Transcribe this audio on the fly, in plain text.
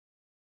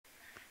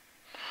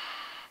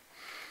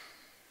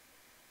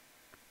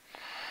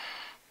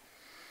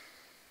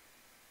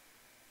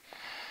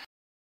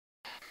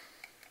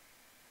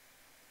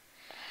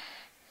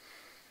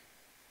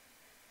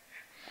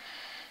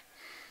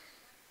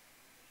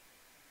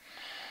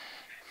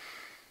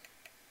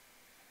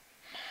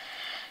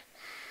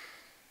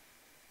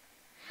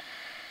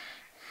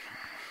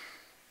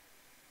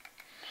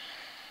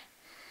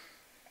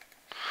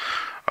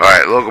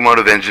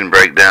locomotive engine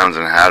breakdowns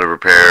and how to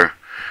repair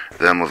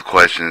them with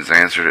questions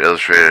answered,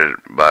 illustrated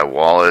by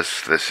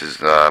Wallace. This is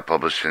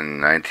published in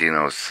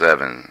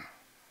 1907.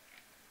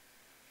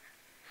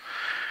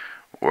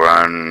 We're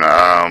on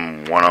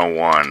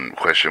 101,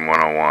 question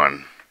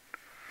 101.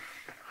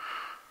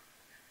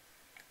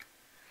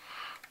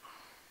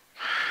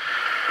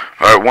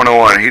 Alright,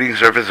 101, heating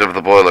surface of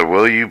the boiler.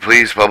 Will you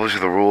please publish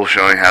the rule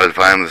showing how to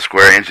define the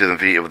square inches and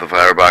feet of the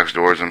firebox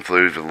doors and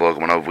flues of the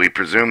locomotive? We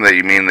presume that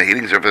you mean the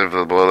heating surface of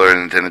the boiler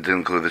and intended to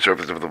include the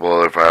surface of the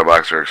boiler.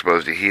 Firebox are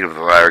exposed to heat of the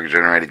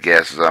fire-generated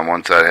gases on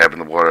one side, having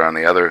the water on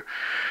the other.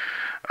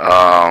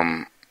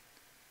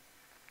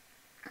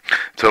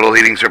 Total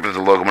heating surface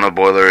of the locomotive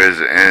boiler is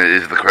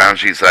the crown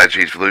sheet, side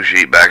sheets, flue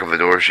sheet, back of the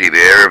door sheet. The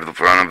area of the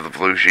front of the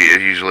flue sheet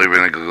is usually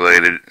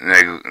neglected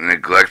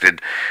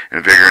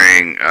in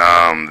figuring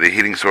the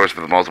heating source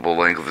for the multiple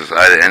length of the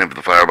side end of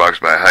the firebox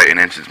by height in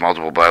inches,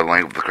 multiple by the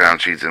length of the crown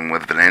sheets and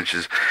width in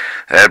inches.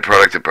 Add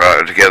product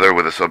together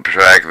with a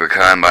subtract the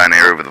combined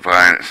area of the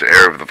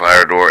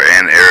fire door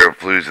and area of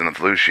flues in the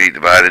flue sheet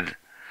divided.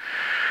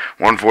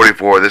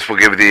 144. This will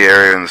give you the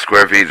area in the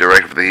square feet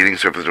directed for the heating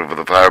surface of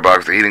the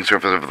firebox. The heating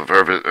surface of the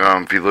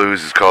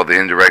flues is called the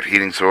indirect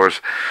heating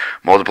source.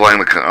 Multiplying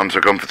the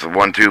circumference of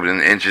one tube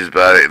in inches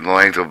by the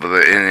length of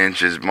the in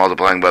inches,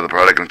 multiplying by the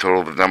product and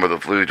total of the number of the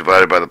flues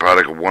divided by the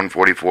product of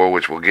 144,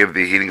 which will give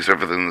the heating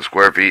surface in the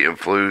square feet of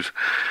flues.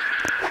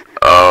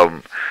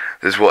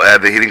 This will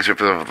add the heating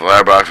surface of the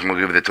firebox and will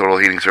give you the total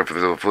heating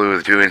surface of the flue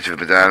with 2 inches of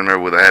diameter,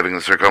 with having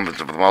the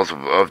circumference of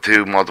the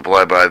 2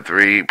 multiplied by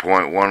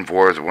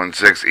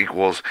 3.1416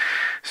 equals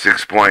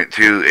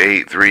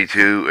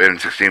 6.2832, and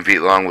 16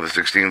 feet long with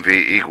 16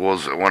 feet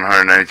equals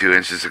 192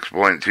 inches.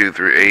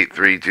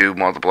 6.2832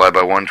 multiplied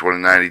by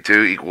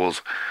 192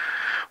 equals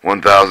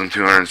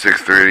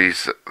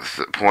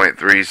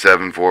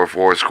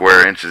 1,206.3744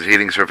 square inches.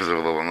 Heating surface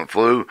of the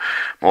flue.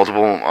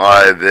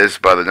 Multiply this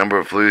by the number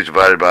of flues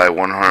divided by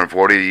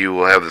 140. You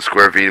will have the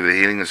square feet of the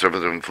heating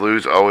surface of the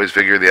flues. Always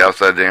figure the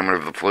outside diameter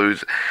of the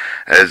flues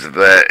as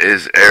that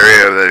is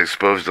area that is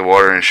exposed to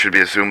water, and it should be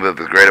assumed that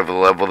the grade of the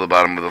level of the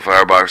bottom of the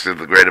firebox is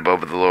the grade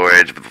above the lower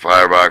edge of the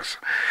firebox.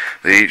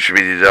 The heat should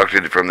be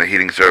deducted from the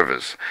heating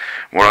surface.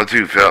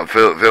 102.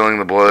 Filling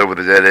the boiler with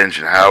a dead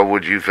engine. How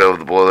would you fill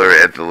the boiler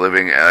at the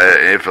living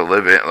if a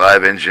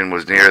live engine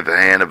was near the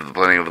hand of the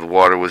plenty of the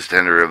water was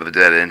tender of the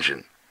dead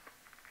engine?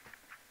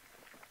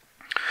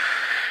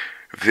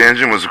 If the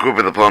engine was equipped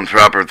with a pump, the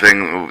proper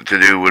thing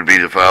to do would be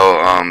to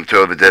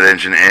tow the dead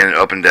engine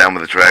up and down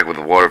with the track with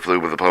the water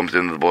fluid with the pumps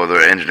into the boiler.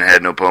 The engine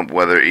had no pump,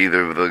 whether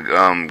either the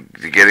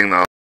getting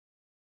the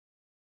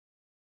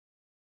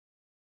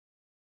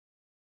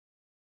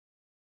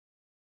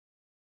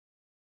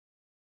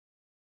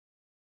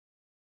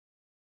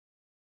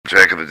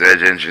check of the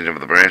dead engine of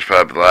the branch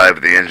pipe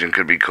live. The engine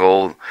could be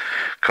coupled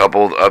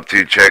up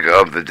to check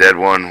of the dead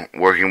one,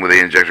 working with the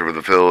injector for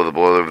the fill of the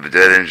boiler of the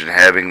dead engine,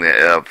 having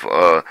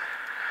the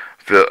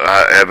fill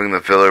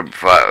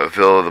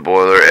of the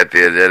boiler at the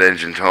dead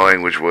engine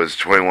towing, which was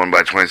 21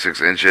 by 26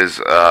 inches.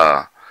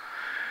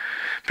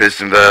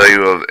 Piston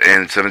value of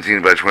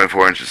 17 by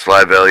 24 inches.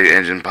 Slide value.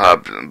 Engine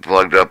pop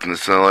plugged up in the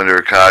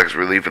cylinder cocks.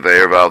 Relief of the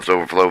air valves.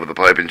 Overflow with the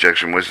pipe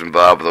injection. Wisdom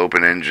valve with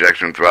open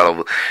injection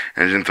throttle.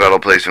 Engine throttle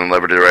placed in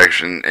lever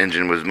direction.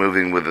 Engine was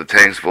moving with the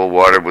tanks full of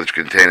water, which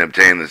obtained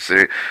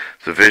the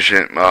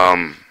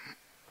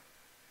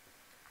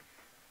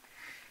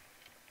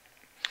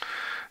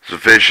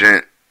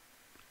sufficient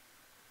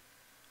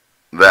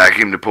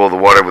vacuum to pull the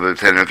water with a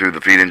tender through the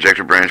feed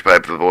injector branch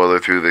pipe of the boiler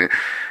through the.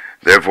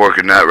 Therefore,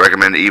 could not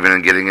recommend even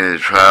in getting into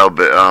trial,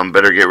 but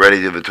better get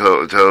ready to the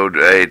towed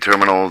a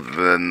terminal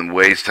than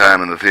waste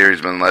time, and the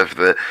theory's been left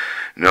that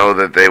know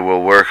that they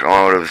will work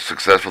out of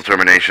successful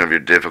termination of your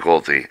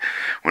difficulty.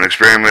 When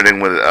experimenting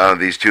with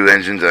these two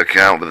engines,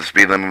 account with the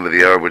speed limit of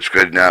the hour, which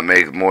could not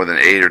make more than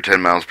 8 or 10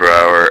 miles per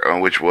hour,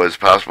 which was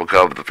possible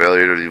cause of the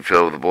failure to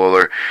fill the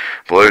boiler.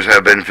 Boilers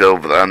have been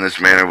filled on this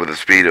manner with a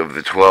speed of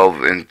the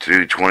 12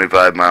 into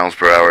 25 miles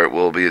per hour. It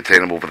will be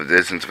attainable for the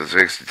distance of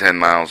 6 to 10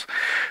 miles.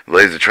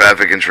 Delays of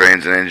traffic and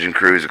trains and engine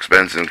crews,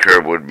 expense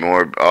incurred would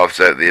more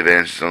offset the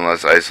advantages in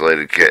less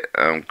isolated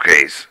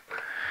case.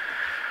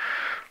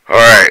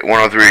 Alright,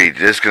 103,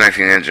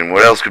 disconnecting engine.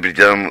 What else could be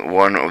done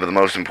one of the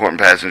most important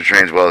passenger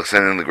trains while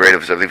extending the grade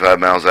of 75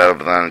 miles out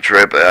of on a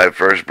trip? I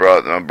first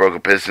broke a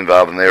piston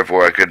valve, and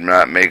therefore I could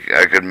make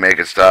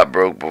a stop.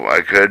 Before I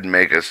could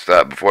make a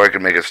stop,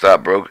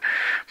 broke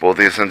both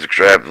the eccentric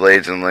strap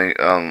blades and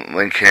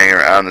link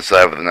hanger on the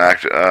side of the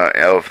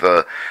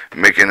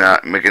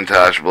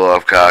Macintosh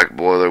blow-off cock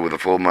boiler with a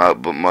full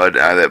mud.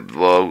 That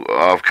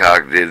blow-off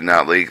cock did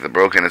not leak. The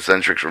broken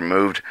eccentrics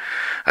removed.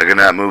 I could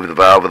not move the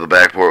valve of the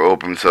back port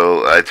open,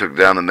 so I took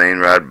down the main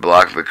rod,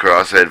 blocked the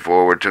crosshead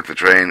forward, took the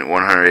train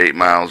 108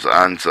 miles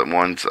on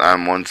one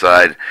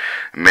side,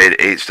 and made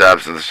 8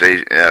 stops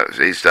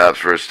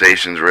for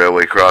stations,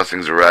 railway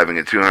crossings, arriving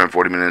at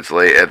 240 minutes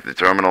late at the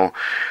terminal.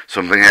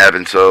 Something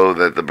happened so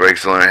that the brake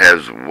cylinder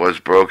was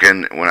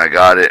broken when I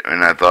got it,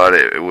 and I thought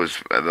it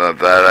was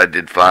that I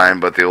did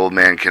fine, but the old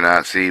man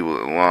cannot see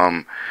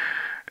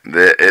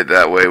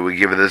That way, we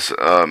give this.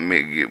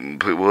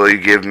 Will you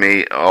give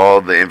me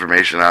all the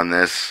information on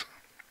this?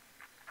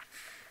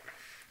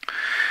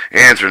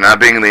 Answer: not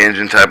being the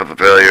engine type of the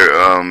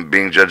failure,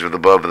 being judged with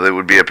above, it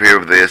would appear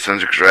with the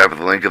eccentric strap of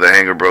the link of the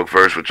hanger broke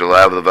first, which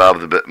allowed the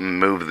valve to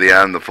move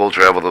beyond the full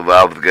travel of the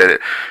valve to get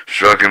it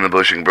struck in the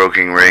bushing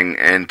broken ring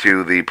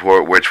into the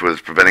port, which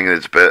was preventing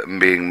it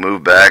being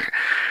moved back.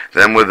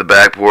 Then, with the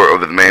back port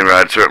over the main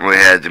rod, certainly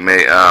had to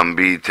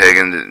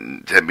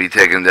be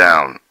taken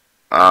down.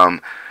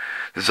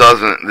 This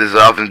is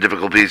often a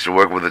difficult piece to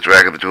work with the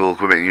track of the tool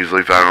equipment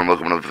usually found on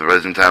locomotive. The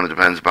resin time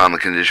depends upon the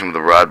condition of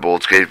the rod,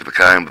 bolts, cage for the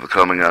kind of the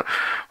coming up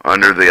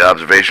under the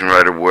observation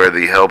rider, where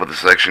the help of the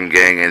section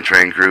gang and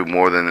train crew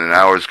more than an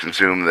hour is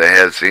consumed. They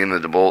had seen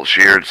the bolt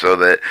sheared so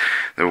that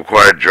the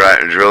required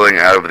drilling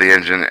out of the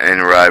engine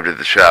and arrived at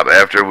the shop.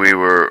 After we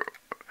were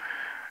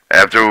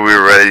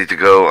ready to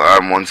go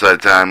on one side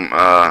of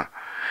time,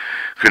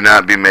 could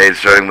not be made,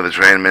 starting with the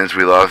train minutes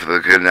we lost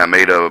that could not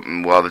made up,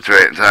 while the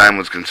time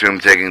was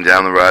consumed taking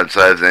down the rod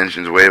sides, the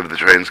engine's weight of the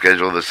train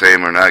schedule the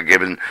same or not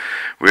given.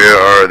 We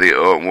are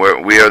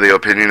the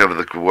opinion of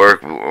the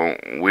work.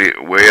 We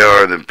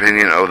are the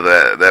opinion of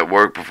that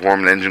work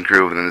performed. The engine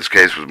crew, in this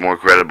case, was more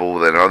credible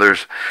than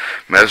others.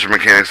 Master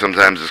mechanics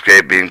sometimes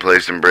escape being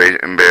placed in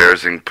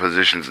embarrassing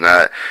positions,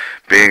 not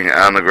being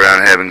on the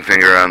ground, having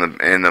finger on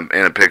in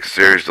a pick.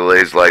 Serious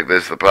delays like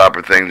this, the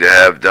proper thing to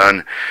have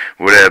done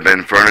would have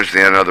been furnish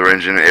the another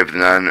engine if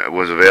none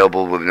was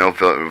available, with no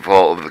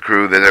fault of the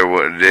crew. Then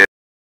there did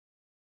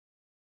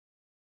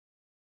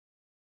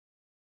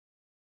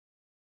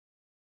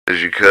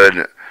as you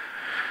could.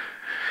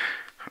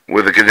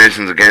 With the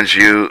conditions against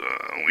you,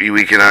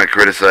 we cannot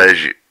criticize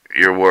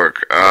your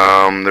work.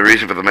 The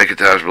reason for the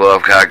McIntosh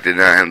blow-off cock did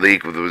not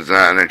leak was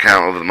not an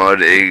account of the mud,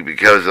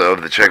 because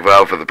of the check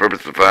valve for the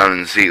purpose of found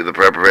in the seat of the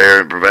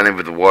preparator, preventing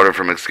the water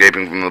from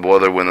escaping from the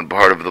boiler when the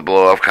part of the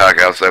blow-off cock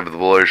outside of the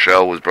boiler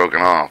shell was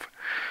broken off.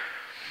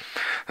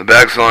 The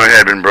back cylinder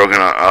had been broken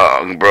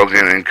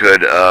and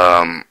could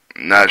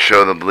not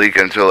show the leak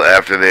until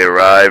after they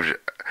arrived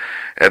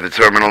at the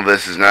terminal.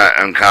 This is not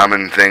an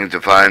uncommon thing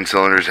to find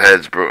cylinders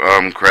heads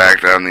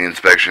cracked on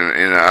inspection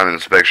in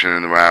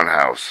the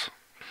roundhouse.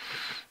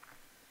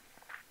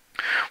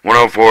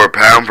 104.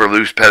 Pound for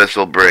loose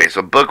pedestal brace.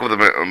 A book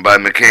by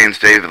McCain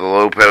states that the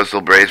low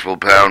pedestal brace will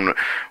pound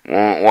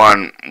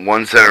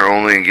one center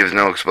only and gives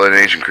no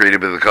explanation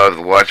created by the cause of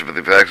the watch, but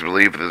the facts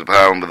believe it is a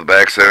pound with the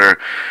back center.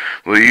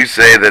 Will you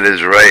say that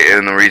is right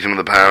and the reason of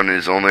the pound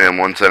is only on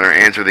one center?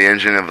 Answer: the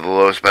engine of the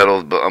lowest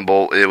pedal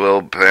bolt, it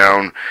will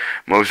pound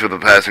most of the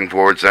passing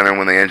forward center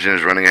when the engine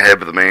is running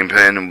ahead of the main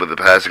pin, and with the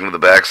passing of the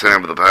back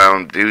center of the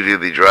pound due to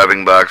the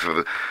driving box of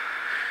the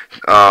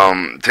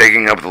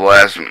taking up the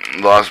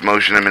lost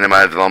motion and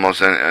minimizes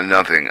almost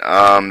nothing.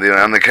 On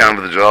the count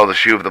of the jaw, the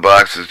shoe of the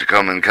box is to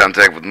come in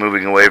contact with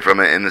moving away from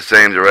it in the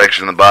same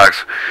direction the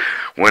box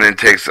when it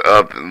takes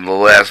up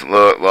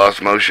the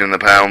lost motion. The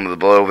pound of the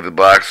blow with the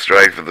box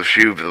strikes with the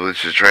shoe,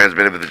 which is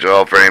transmitted with the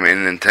jaw frame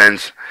in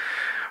intense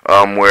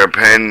where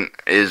pen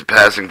is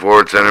passing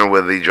forward center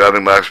with the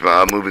driving box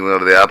moving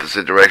over the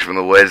opposite direction from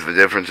the wedge. The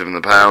difference in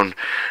the pound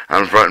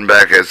on front and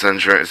back at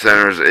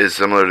centers is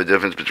similar to the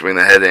difference between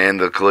the head and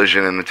the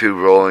collision and the two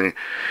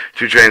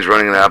trains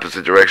running in the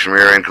opposite direction.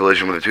 Rear end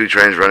collision with the two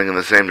trains running in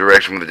the same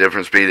direction with a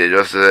different speed. It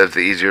just as the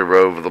easier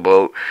road of the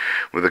boat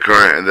with the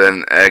current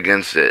than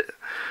against it.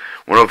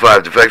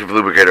 105. Defective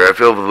lubricator. I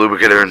filled the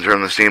lubricator and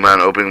turned the steam on,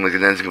 opening the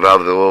condensing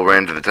valve. The oil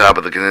ran to the top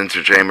of the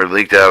condenser chamber,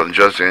 leaked out, and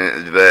just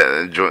at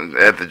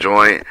the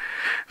joint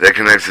that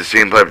connects the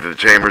steam pipe to the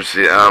chambers.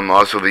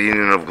 Also, the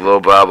union of glow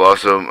bulb,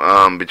 also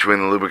between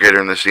the lubricator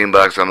and the steam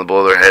box on the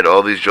boiler head.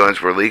 All these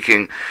joints were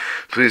leaking.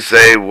 Please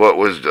say what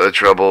was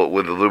trouble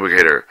with the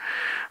lubricator.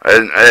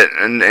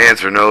 An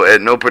answer: no. At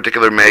no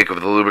particular make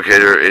of the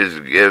lubricator is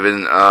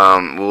given.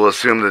 We'll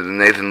assume that the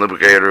Nathan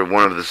lubricator,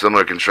 one of the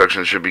similar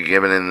constructions, should be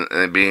given.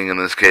 Being in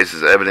this case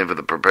is evident for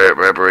the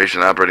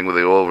preparation operating with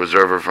the oil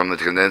reservoir from the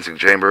condensing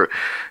chamber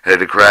had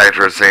a cracked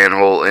or a sand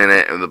hole in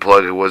it, and the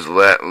plug was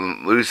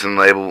loose and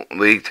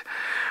leaked,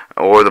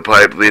 or the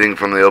pipe leading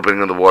from the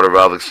opening of the water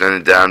valve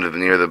extended down to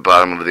near the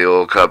bottom of the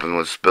oil cup and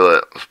was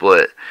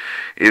split.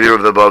 Either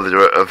of the above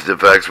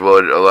defects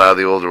would allow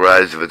the oil to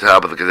rise to the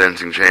top of the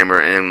condensing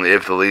chamber, and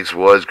if the leaks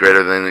was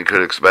greater than it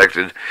could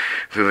expected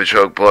through the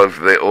choke plug,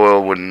 the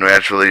oil would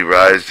naturally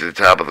rise to the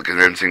top of the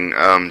condensing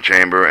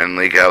chamber and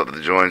leak out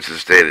the joints as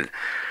stated.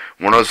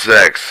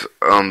 106.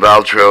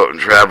 Valve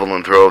travel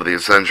and throw of the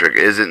eccentric.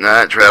 Is it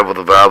not travel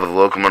the valve of the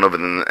locomotive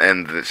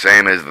and the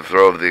same as the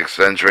throw of the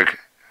eccentric?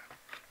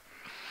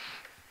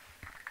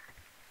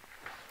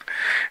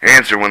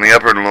 Answer: when the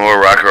upper and lower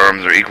rocker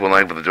arms are equal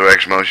length with the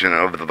direct motion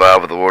of the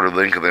valve, with the ordered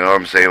length of the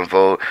arm same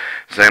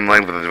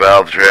length with the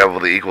valve travel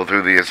the equal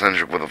through the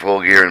eccentric with a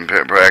full gear in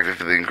practice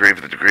for the increase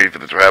for the decrease for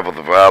the travel of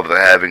the valve, the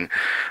having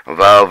a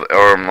valve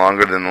arm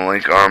longer than the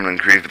link arm and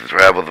increase for the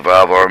travel of the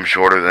valve arm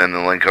shorter than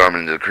the link arm,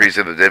 and decrease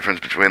of the difference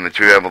between the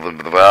two travel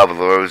of the valve,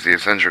 the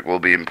eccentric will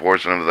be in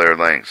portion of their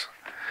lengths.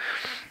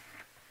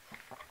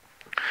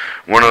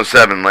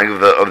 107.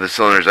 Length of the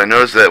cylinders. I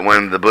noticed that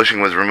when the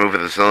bushing was removed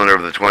of the cylinder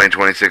of the 20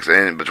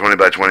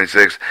 by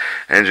 26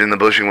 engine, the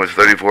bushing was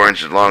 34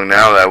 inches long.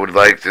 Now I would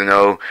like to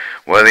know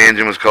why the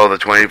engine was called the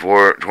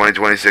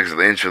 26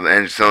 inch of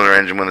the cylinder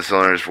engine when the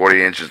cylinder is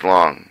 40 inches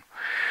long.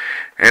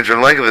 Answer: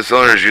 the length of the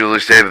cylinder is usually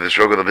stated with the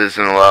stroke of the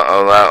piston,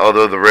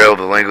 although the rail of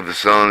the length of the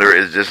cylinder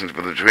is distance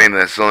between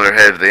the cylinder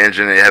head of the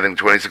engine having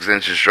 26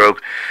 inches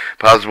stroke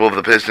possible of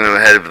the piston and the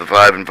head of the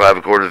 5 and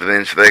 5/4 of an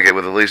inch thick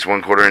with at least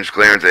 1/4 inch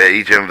clearance at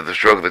each end of the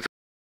stroke of the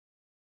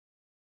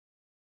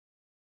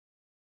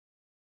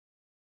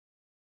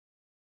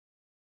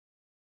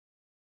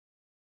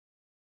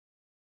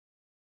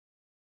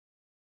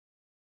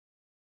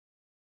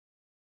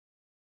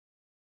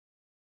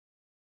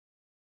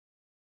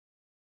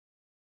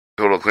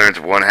total clearance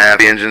of 1/2.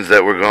 The engines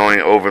that were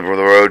going over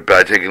the road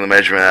by taking the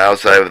measurement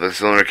outside of the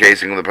cylinder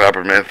casing, the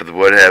proper method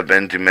would have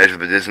been to measure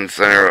the distance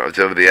center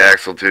of the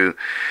axle to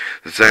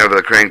the center of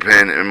the crank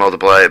pin and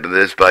multiply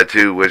this by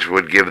 2, which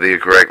would give the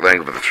correct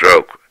length of the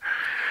stroke.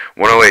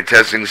 108.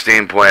 Testing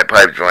steam pipe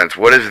joints.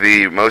 What is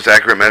the most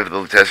accurate method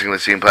of testing the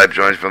steam pipe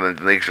joints from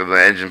the leaks of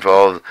the engine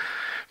fails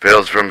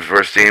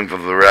for steam for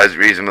the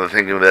reason of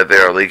thinking that they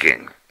are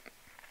leaking?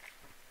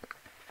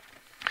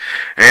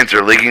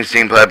 Answer: leaking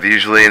steam pipe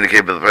usually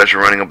indicate the pressure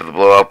running up at the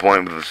blowout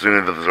point with the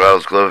sooner the throttle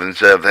is closed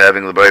instead of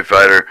having the bright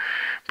fire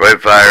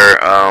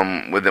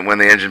when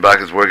the engine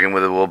box is working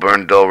with it will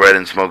burn dull red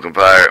and smoky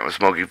fire.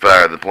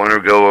 The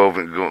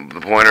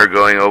pointer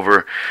going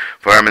over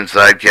fireman's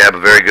side cap. A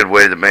very good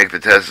way to make the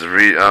test is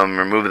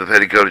remove the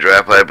petticoat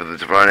draft pipe with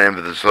the front end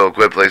of the so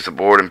equipped. Place the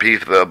board and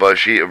piece the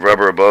sheet of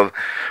rubber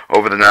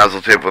over the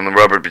nozzle tip on the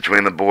rubber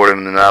between the board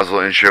and the nozzle.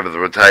 Ensure with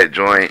a tight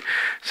joint.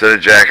 Set a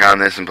jack on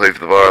this and place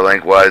the bar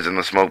lengthwise in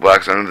the smoke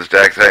box under the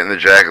stack. Tighten the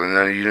jack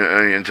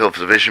until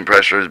sufficient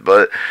pressure is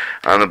put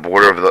on the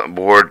border of the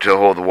board to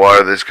hold the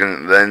water. This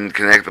can then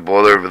connect the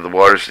boiler with the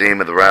water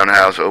steam at the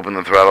roundhouse. Open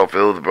the throttle.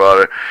 Fill the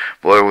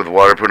boiler with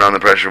water. Put on the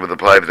pressure with the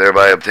pipe,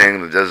 thereby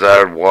obtaining the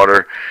desired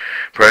water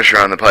pressure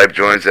on the pipe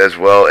joints as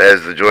well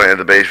as the joint at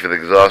the base for the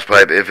exhaust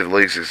pipe. If it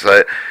leaks,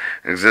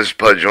 exists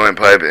joint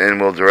pipe and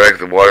will direct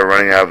the water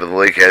running out of the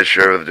leak as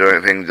sure of the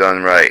joint thing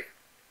done right.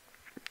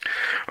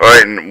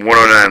 Alright,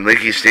 109.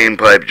 Leaky steam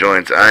pipe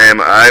joints. I am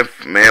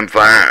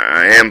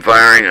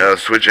firing a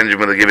switch engine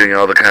with giving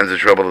all the kinds of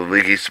trouble with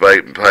leaky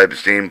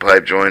steam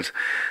pipe joints.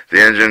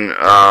 The engine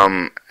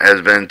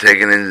has been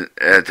taken in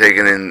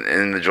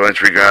the joints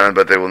regrounded,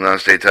 but they will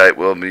not stay tight.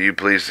 Will you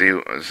please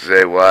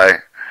say why?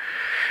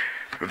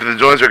 If the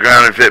joints are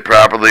grounded fit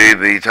properly,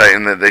 they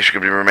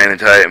should be remaining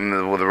tight.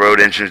 With the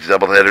road engines,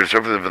 double headers,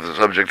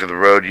 subject to the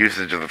road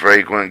usage of the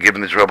frequent,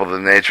 given the trouble of the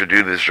nature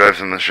due to the stress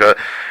and the shut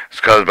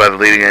caused by the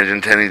leading engine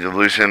tending to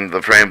loosen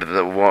the frame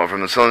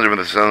from the cylinder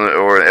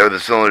or the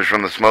cylinders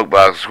from the smoke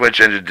box.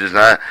 Switch engine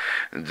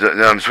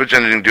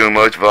doing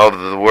most of all of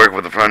the work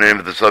with the front end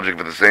of the subject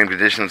with the same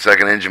condition. The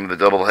second engine with the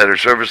double header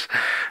surface,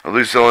 a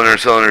loose cylinder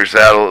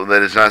saddle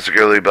that is not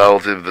securely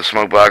bolted to the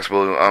smoke box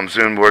will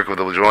soon work with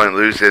the joint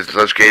loose. In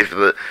such case,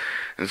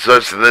 is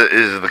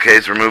the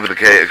case, remove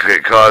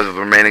the cause of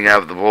remaining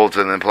out of the bolts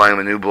and applying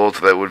the new bolts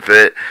that would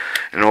fit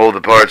and hold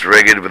the parts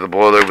rigged with the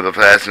boiler with a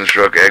fasten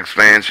stroke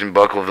expansion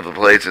buckle for the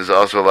plates is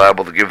also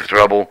liable to give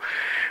trouble.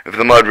 If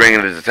the mud ring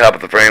is at the top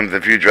of the frame with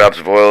a few drops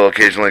of oil,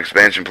 occasional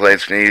expansion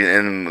plates need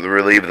in the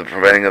relief of the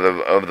preventing of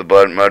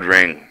the mud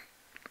ring.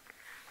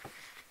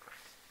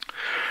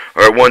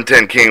 Or at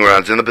 110 king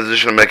rounds. In the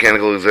position of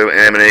mechanical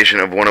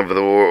examination of one of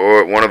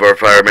our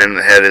firemen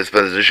had his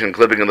position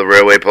clipping of the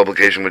railway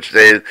publication which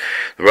stated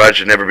the rod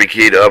should never be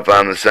keyed up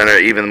on the center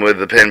even with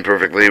the pin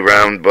perfectly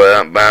bound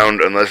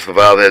unless the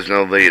valve has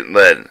no lead.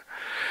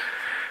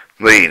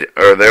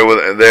 Or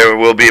there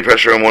will be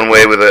pressure in one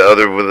way with the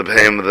other with the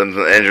pin with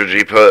the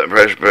energy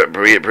pressure.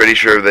 Pretty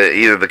sure that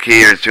either the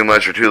key is too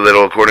much or too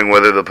little, according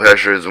whether the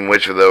pressure is in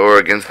which of the or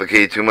against the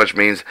key. Too much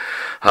means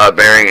hot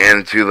bearing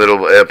and too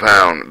little a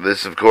pound.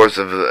 This, of course,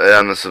 on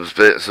the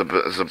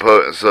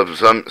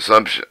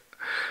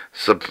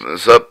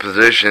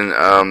supposition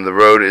the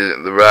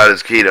rod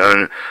is keyed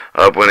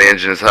up when the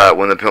engine is hot.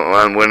 When the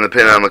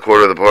pin on the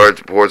quarter of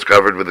the ports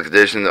covered with the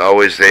condition,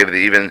 always save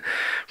even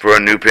for a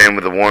new pin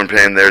with a worn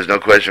pin. There is no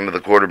question of the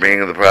quarter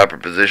being in the proper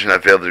position. I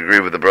failed to agree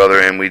with the brother,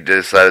 and we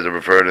decided to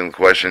refer to the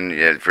question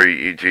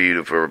to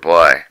you for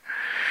reply.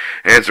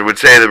 Answer would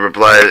say the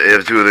reply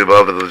if two of the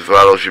above the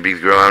throttle should be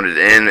grounded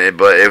in,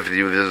 but if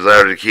you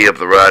desire to key up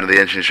the rod, the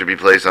engine should be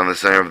placed on the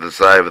center of the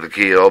side of the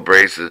key. All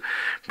brasses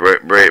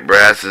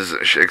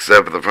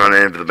except for the front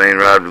end of the main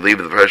rod relieve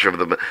the pressure of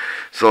the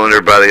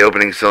cylinder by the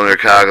opening cylinder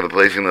cock of the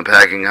placing the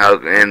packing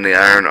hook and the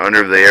iron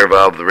under the air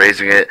valve,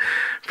 raising it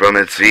from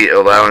its seat,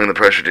 allowing the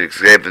pressure to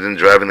escape, then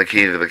driving the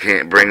key to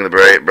the bring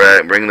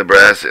the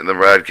brass and the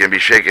rod can be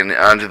shaken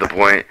onto the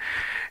point.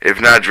 If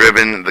not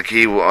driven, the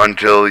key will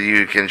until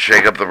you can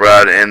shake up the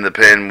rod and the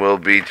pin will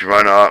be to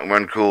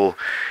run cool.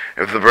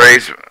 If the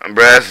brass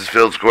is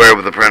filled square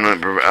with the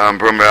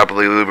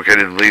properly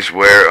lubricated, the least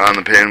wear on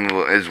the pin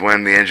is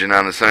when the engine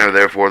on the center.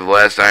 Therefore, the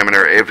last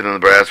diameter, if the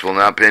brass will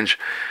not pinch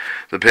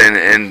the pin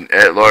in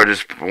at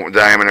largest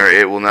diameter,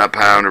 it will not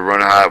pound or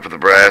run hot for the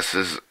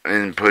brasses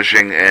in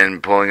pushing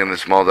and pulling in the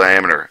small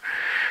diameter.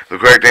 The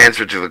correct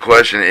answer to the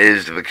question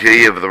is the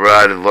key of the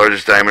rod is the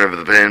largest diameter of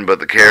the pin, but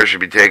the care should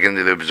be taken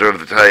to observe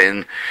the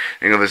tightening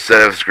of the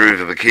set of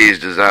screws of the keys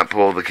does not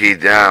pull the key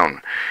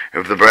down.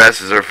 If the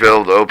brasses are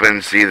filled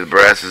open, see the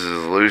brasses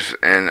is loose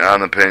and on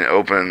the pin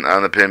open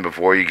on the pin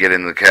before you get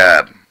in the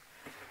cab.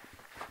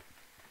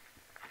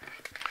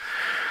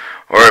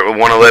 Alright,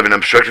 111,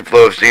 obstructed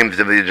flow of steam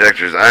to the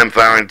injectors. I am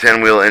firing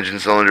 10-wheel engine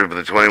cylinder with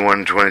a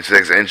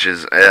 21-26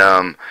 inches.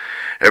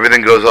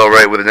 Everything goes all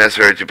right with the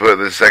necessary to put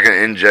the second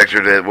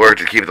injector to work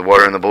to keep the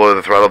water in the blower.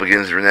 The throttle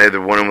begins to neither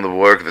one will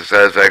work. The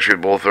satisfactory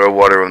both throw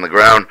water on the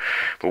ground,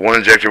 but one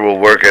injector will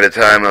work at a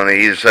time. On the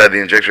either side,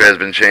 the injector has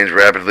been changed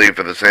rapidly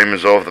for the same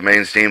result. The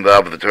main steam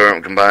valve of the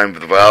turret combined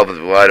with the valve is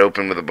wide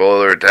open with the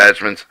boiler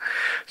attachments,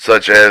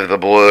 such as the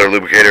boiler,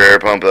 lubricator, air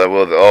pump that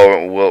will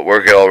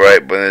work all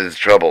right, but it is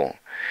trouble.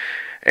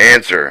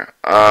 Answer.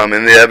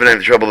 In the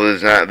evident trouble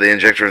is not the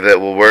injector that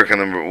will work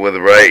with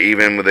the right,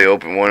 even with the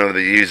open one of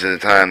the use at a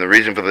time. The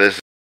reason for this is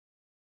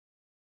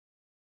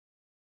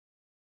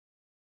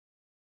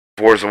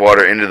force of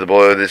water into the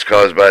boiler. This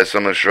caused by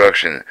some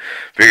obstruction.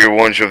 Figure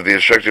 1 shows the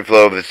obstructed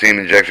flow of the steam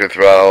injector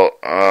throttle.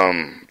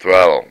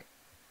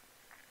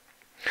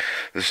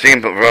 The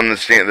steam from the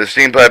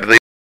steam pipe leads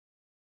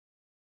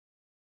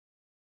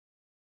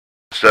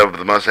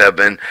that must have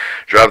been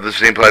dropped the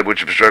steam pipe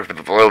which obstructed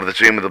the flow of the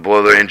steam of the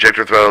boiler.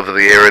 Injector throttle to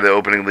the area, the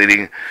opening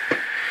leading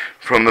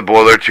from the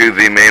boiler to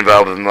the main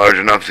valve is large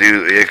enough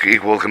to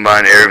equal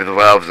combined area of the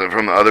valves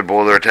from the other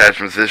boiler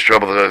attachments. This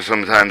trouble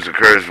sometimes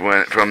occurs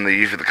from the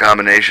use of the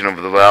combination of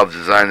the valves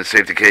designed as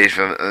safety case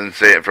from a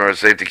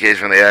safety case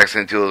from the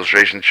accident to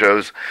illustration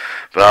shows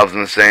valves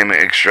in the same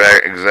exterior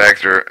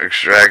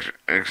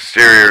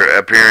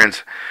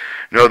appearance.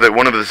 Note that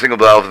one of the single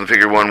valves in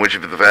figure 1, which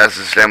if the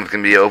fastest stem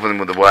can be opened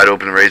with the wide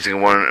open,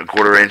 raising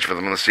 1/4 inch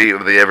from the seat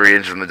of every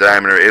inch from the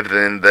diameter. If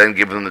then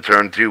give them the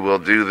turn 2 will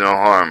do no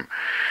harm.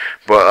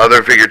 But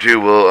other figure 2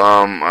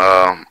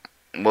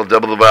 will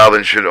double the valve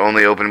and should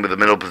only open with the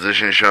middle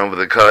position shown with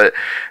the cut.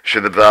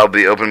 Should the valve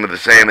be open with the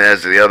same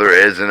as the other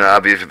is an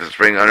obvious if the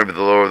spring under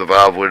the lower of the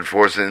valve would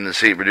force it in the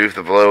seat, reduce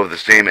the flow of the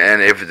steam,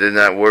 and if it did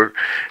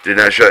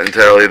not shut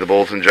entirely, the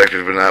both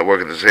injectors would not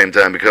work at the same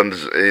time.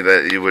 Becomes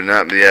that you would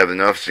not have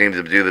enough steam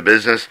to do the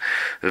business.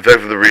 The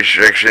effect of the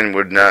restriction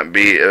would not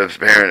be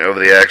apparent over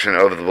the action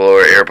of the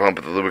blower, air pump,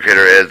 with the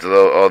lubricator,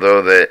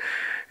 although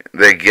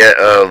they get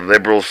a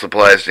liberal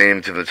supply of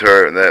steam to the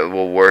turret that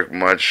will work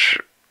much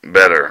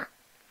better.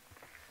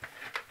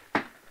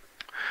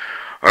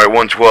 Alright,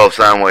 112,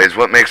 sound waves.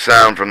 What makes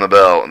sound from the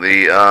bell?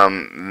 The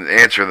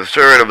answer, the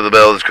turret of the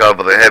bell is caused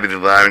by the heavy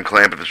iron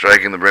clamp at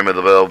striking the brim of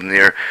the bell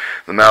near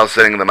the mouth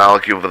setting of the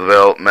molecule of the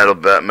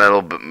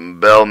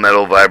bell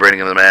metal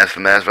vibrating in the mass. The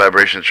mass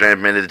vibration is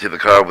transmitted to the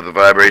car with the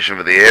vibration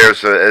of the air,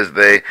 so as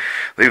they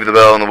leave the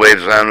bell and the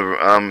waves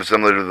sound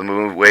similar to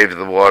the waves of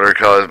the water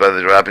caused by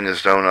the dropping of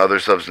stone or other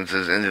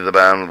substances into the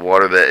bound of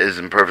water that is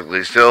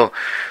imperfectly still.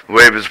 The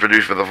wave is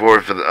produced by the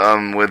force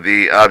with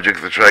the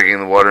object striking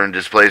the water and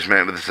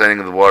displacement with the setting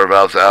of the water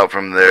valves out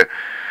from them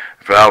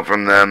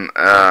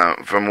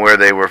from where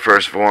they were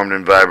first formed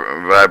and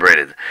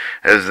vibrated.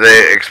 As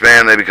they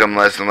expand, they become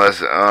less and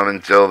less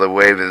until the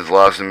wave is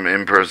lost in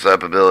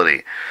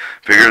imperceptibility.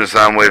 Figure the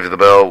sound wave of the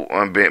bell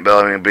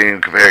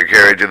being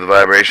carried to the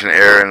vibration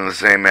air, and in the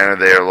same manner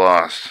they are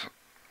lost.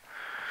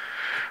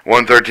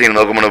 113,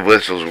 locomotive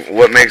whistles.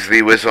 What makes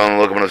the whistle on the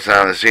locomotive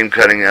sound? The steam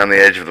cutting on the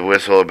edge of the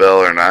whistle or bell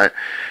or not?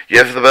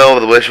 Yes, the bell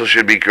of the whistle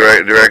should be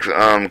come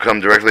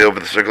directly over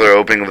the circular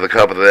opening of the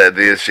cup of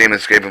the steam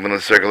escaping from the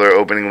circular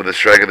opening with the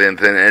strike of the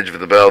thin edge of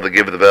the bell. The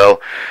give of the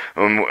bell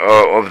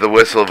of the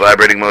whistle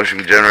vibrating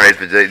motion generates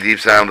the deep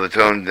sound of the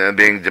tone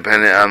being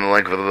dependent on the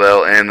length of the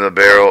bell and the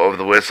barrel of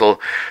the whistle.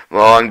 The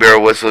long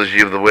barrel whistle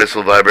is of the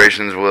whistle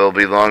vibrations will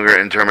be longer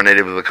and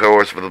terminated with the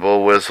course of the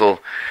bull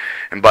whistle.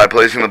 And by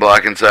placing the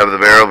block inside of the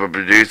barrel,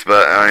 produced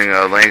by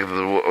a length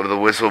of the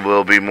whistle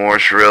will be more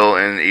shrill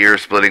and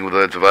ear-splitting with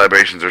the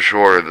vibrations are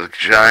shorter. The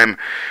chime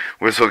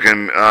whistle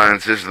can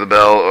consist of the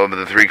bell of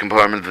the 3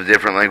 compartments of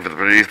different length to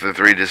produce the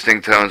 3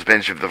 distinct tones,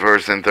 pitch of the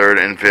first and third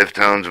and fifth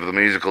tones of the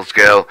musical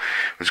scale,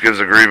 which gives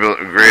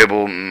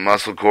agreeable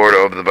muscle chord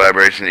over the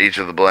vibration each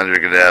of the blender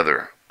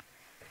together.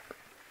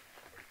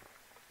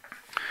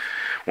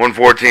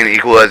 114,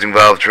 equalizing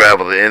valve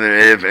travel. In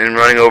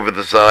running over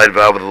the side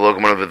valve of the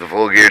locomotive at the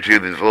full gear to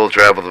the full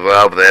travel of the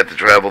valve, at the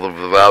travel of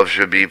the valve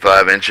should be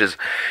 5 inches.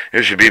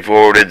 It should be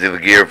forwarded to the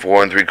gear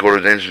 4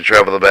 3/4 inch and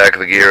travel the back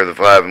of the gear the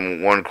 5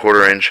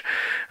 1/4 inch.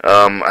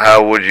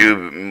 How would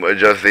you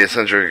adjust the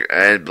eccentric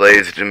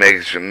blades to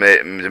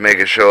make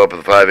it show up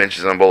with 5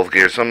 inches on both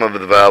gears? Some of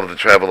the valve of the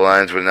travel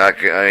lines would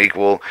not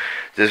equal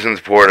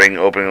distance porting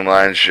opening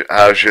lines.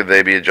 How should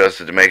they be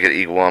adjusted to make it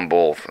equal on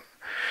both?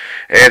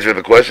 Answer.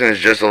 The question is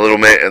just a little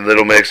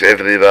mix. If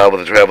the valve with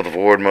the travel, the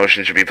forward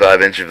motion should be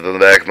 5 inches. If the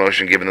back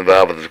motion given the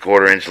valve with a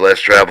quarter-inch less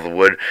travel,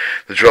 would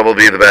the trouble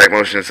be the back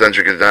motion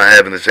eccentric is not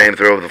having the same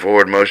throw of the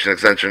forward motion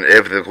eccentric?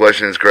 If the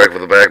question is correct,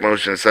 with the back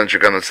motion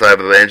eccentric on the side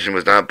of the engine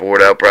was not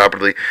bored out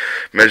properly,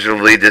 measure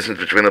the lead distance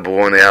between the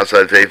bore and the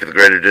outside face for the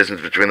greater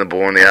distance between the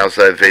bore and the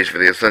outside face for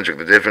the eccentric.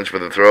 The difference for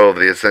the throw of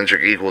the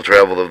eccentric equal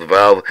travel of the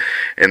valve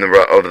in the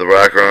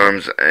rocker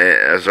arms.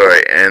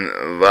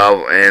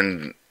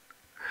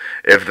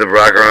 If the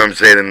rocker arms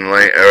stay in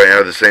length,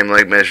 are the same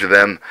length, measure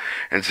them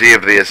and see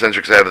if the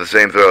eccentrics have the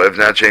same throw. If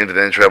not, change,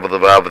 then travel the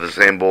valve with the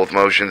same both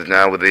motions.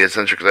 Now, with the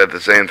eccentrics at the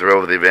same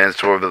throw, with the advanced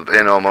torque of the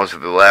pin almost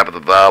at the lap of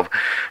the valve,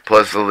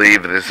 plus the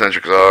lead, the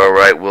eccentrics are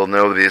alright. We'll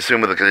know the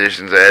assume the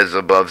conditions as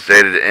above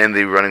stated, and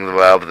the running the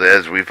valve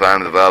as we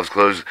find the valves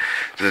closed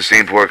to the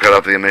steam port, cut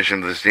off the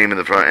emission of the steam in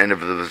the front end of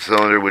the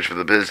cylinder, which for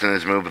the piston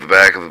is moved with the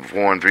back of the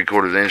 4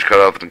 3/4 inch,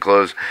 cut off and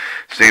closed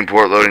steam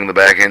port, loading the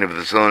back end of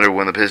the cylinder.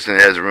 When the piston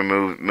has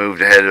moved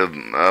ahead of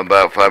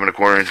about 5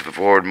 1/4 inches of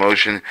forward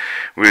motion,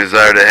 we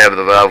desire to have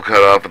the valve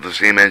cut off with the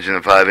steam engine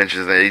at 5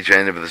 inches at each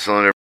end of the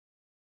cylinder.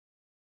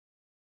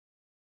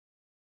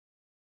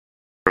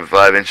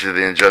 5 inches,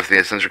 then adjust the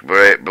eccentric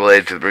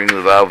blade to bring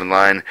the valve in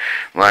line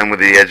with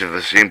the edge of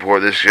the steam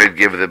port. This should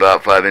give it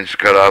about 5 inches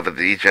cut off at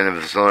each end of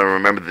the cylinder.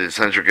 Remember, the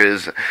eccentric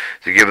is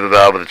to give the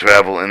valve the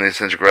travel, and the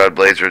eccentric rod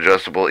blades are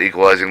adjustable,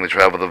 equalizing the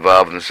travel of the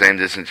valve in the same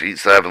distance each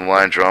side of the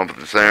line drawn from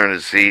the center of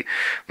the seat.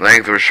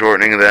 Length or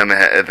shortening them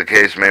at the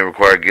case may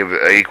require give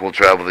equal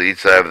travel to each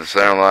side of the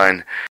center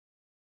line.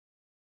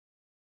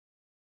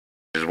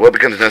 What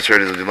becomes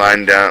necessary is to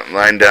line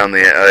down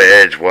the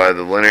edge. Why is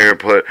the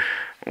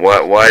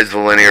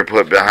linear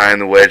put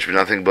behind the wedge, but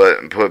nothing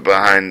but put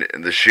behind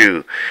the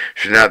shoe?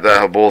 Should not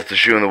both the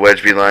shoe and the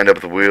wedge be lined up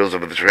with the wheels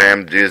of the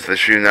tram? Does the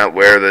shoe not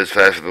wear as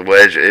fast as the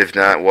wedge? If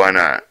not, why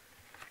not?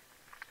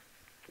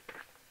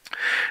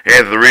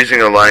 And the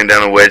reason of lying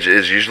down a wedge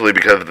is usually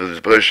because of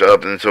the push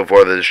up and so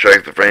far that it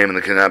strikes the frame and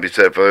it cannot be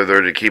set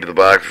further to keep the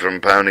box from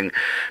pounding,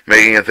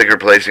 making a thicker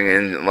placing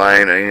in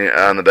line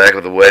on the back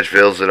of the wedge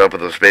fills it up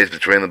with the space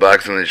between the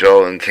box and the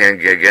jaw and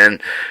can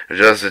again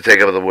adjust to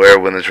take up the wear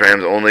when the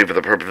trams only for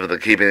the purpose of the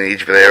keeping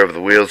each layer of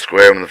the wheels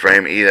square when the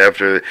frame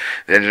after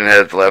the engine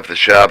has left the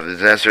shop. It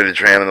is necessary to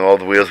tram all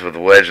the wheels with the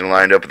wedge and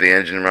lined up with the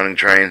engine running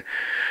true.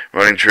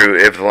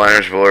 If the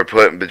liners were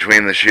put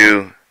between the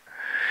shoe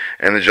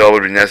and the jaw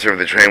would be necessary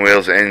for the train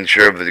wheels and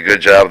ensure that a good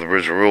job. There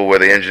is a rule where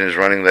the engine is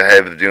running the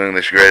head of doing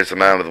the greatest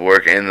amount of the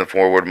work in the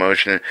forward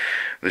motion.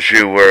 The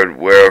shoe would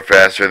wear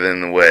faster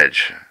than the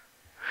wedge.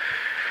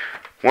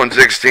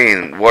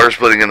 116. Water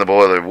splitting in the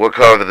boiler. What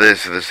caused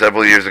this?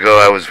 Several years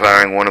ago, I was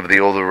firing one of the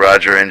older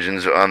Roger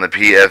engines on the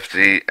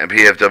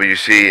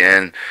PFWC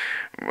and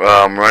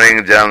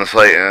running down the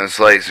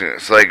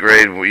slight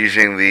grade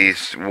using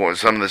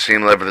some of the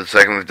steam lever the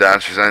second of the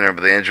downstream center,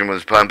 but the engine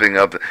was pumping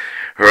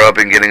her up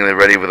and getting it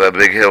ready with a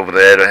big hill with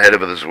the head ahead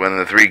of us when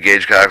the 3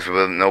 gauge cocks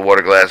with no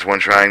water glass, one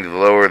trying to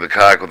lower the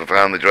cock with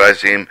the dry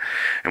steam,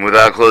 and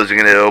without closing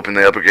it open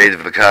the upper gauge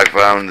of the cock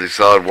found the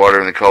solid water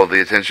and they called the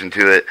attention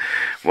to it.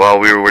 While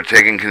we were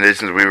taking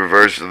conditions, we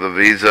reversed the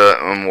visa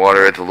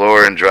water at the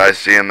lower and dry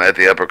steam at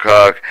the upper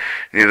cock.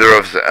 Neither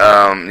of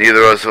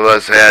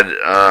us had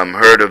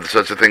heard of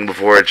such a thing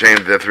before. I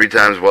changed it 3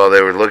 times while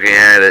they were looking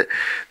at it.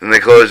 Then they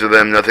closed with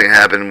them. Nothing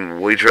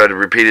happened. We tried it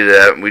repeatedly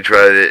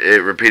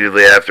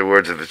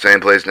afterwards at the same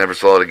place. Never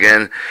saw it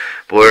again.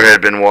 Boiler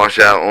had been washed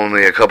out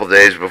only a couple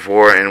days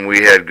before, and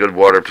we had good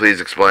water. Please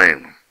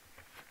explain.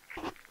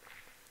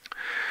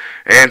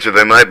 Answer: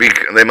 They might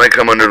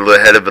come under the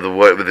head of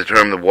the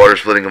term the water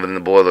splitting in the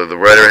boiler. The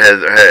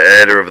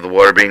header of the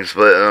water being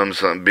split,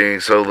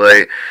 being so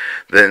late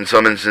that in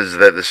some instances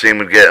that the steam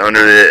would get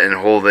under it and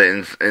hold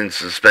it in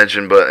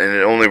suspension. But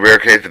in only rare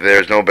case that there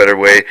is no better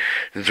way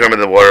to determine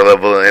the water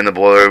level in the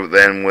boiler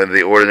than with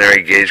the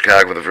ordinary gauge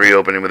cock with a free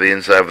opening with the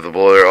inside of the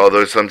boiler.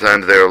 Although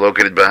sometimes they are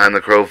located behind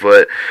the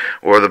crowfoot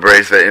or the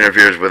brace that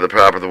interferes with the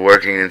proper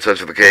working. In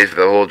such a case,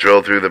 the hole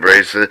drilled through the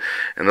brace in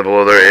the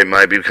boiler, it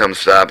might become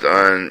stopped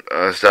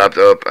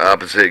up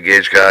opposite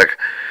gauge cock,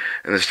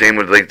 and the steam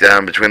would leak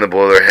down between the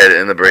boiler head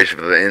and the brace of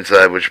the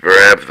inside, which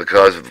perhaps the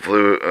cause of the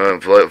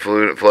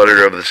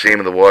flutter of the steam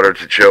of the water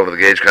to chill the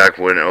gauge cock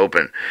wouldn't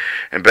open.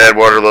 In bad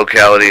water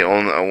locality,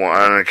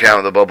 on account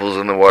of the bubbles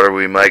in the water,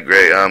 we might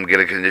get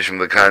a condition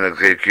of the kind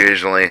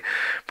occasionally,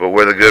 but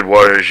where the good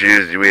water is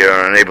used, we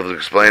are unable to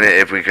explain it.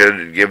 If we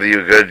could give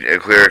you a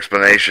clear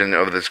explanation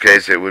of this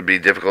case, it would be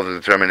difficult to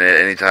determine at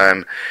any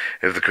time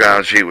if the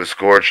crown sheet was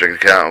scorched and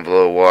count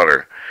below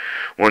water.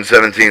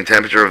 117.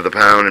 Temperature of the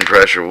pound and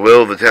pressure.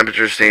 Will the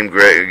temperature steam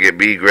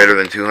be greater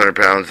than 200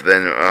 pounds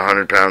than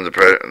 100 pounds of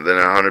at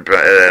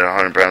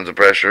 100 pounds of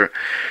pressure?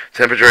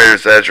 Temperature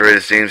is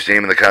saturated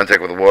steam in the contact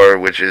with the water,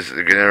 which is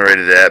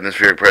generated at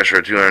atmospheric pressure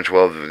of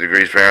 212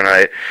 degrees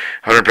Fahrenheit.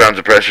 100 pounds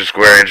of pressure,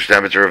 square inch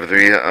temperature of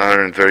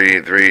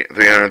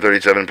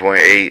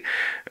 337.8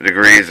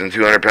 degrees, and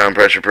 200 pound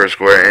pressure per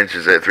square inch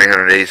is at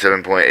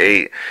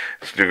 387.8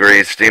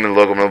 degrees. Steam in the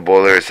locomotive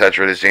boiler is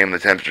saturated steam. The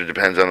temperature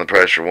depends on the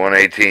pressure.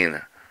 118.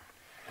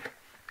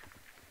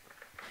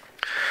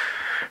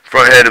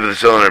 Front head of the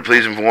cylinder.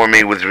 Please inform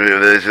me with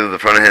the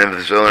front head of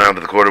the cylinder out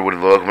of the quarter with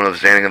the locomotive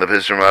standing on the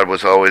piston rod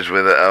was always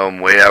with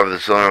way out of the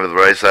cylinder of the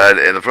right side,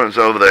 and the front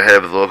over the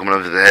head of the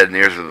locomotive is the head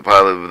nearest to the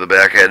pilot with the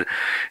back head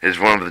is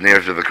one of the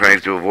nearest to the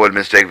cranks. To avoid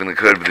mistaking the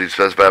could be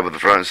specified with the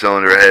front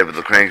cylinder head with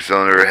the crank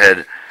cylinder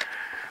head.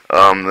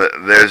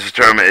 There's a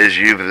term is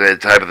used for the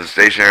type of the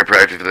stationary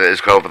practice that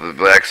is called for the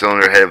black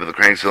cylinder head with the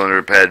crank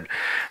cylinder head,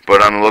 but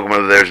on the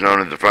locomotive there's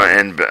known as the front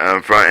end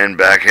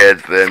back head.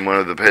 Then one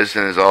of the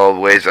piston is all the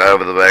ways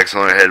out of the back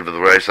cylinder head with the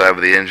right side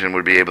of the engine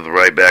would be able to the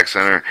right back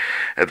center.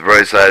 At the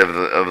right side of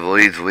the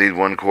lead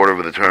 1 quarter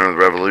with the turn of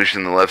the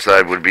revolution. The left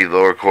side would be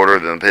lower quarter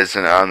than the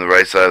piston on the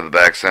right side of the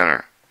back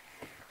center.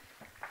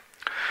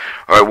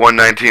 Alright,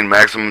 119,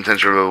 maximum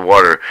temperature of the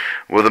water.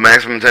 Will the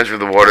maximum temperature of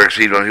the water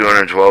exceed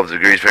 212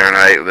 degrees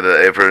Fahrenheit,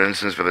 for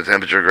instance, for the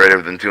temperature greater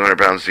than 200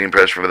 pounds steam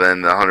pressure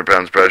than the 100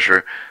 pounds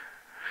pressure?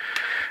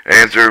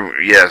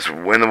 Answer, yes.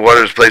 When the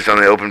water is placed on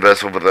the open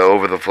vessel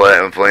over the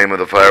flame of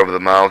the fire with the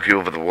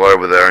molecules of the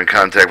water that are in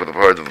contact with the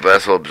parts of the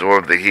vessel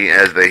absorb the heat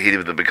as they heat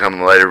to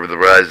become lighter with the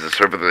rise of the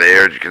surface of the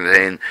air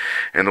contained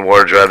in the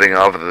water driving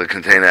off of the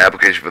contained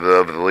application of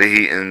the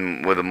heat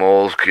and with the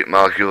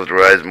molecules to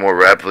rise more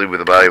rapidly with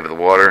the body of the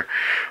water,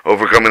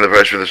 overcoming the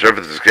pressure of the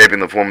surface, escaping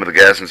the form of the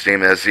gas and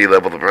steam at sea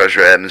level. The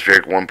pressure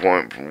atmospheric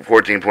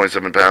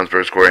 14.7 pounds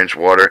per square inch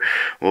water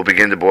will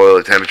begin to boil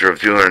at a temperature of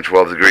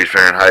 212 degrees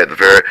Fahrenheit.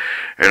 The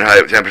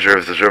high temperature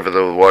of the surface of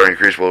the water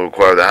increase will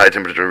require the high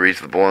temperature to reach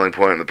the boiling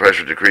point and the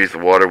pressure decrease. The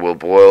water will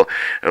boil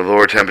at a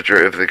lower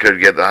temperature. If they could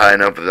get the high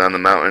enough on the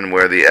mountain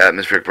where the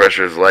atmospheric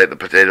pressure is light, the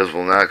potatoes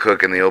will not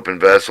cook in the open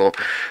vessel.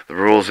 The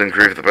rules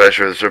increase the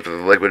pressure of the surface of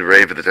the liquid,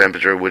 rate for the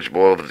temperature, which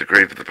boils the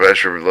decrease of the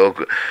pressure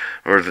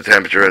or the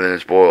temperature, and then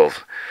it boils.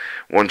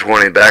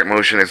 120, back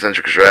motion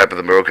eccentric strap of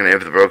the broken.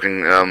 If the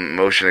broken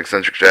motion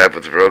eccentric strap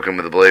was broken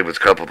with the blade was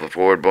coupled with the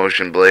forward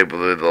motion blade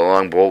with the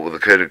long bolt with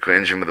the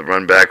engine with the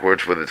run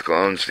backwards with its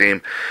own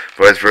steam,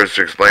 vice versa,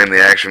 to explain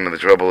the action of the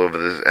trouble of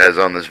this as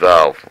on this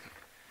valve.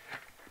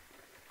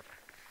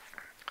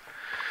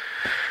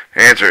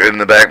 Answer, in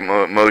the back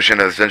motion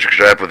of the eccentric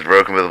strap was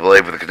broken with the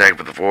blade with the connect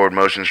with the forward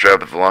motion strap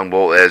with the long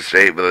bolt as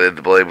state with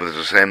the blade with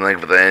the same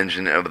length with the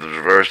engine of the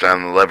reversed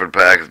on the levered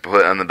pack is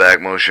put on the back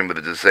motion, but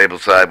the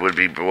disabled side would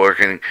be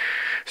working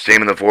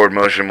steam in the forward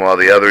motion while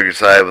the other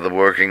side with the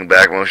working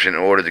back motion. In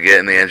order to get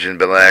in the engine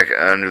back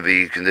under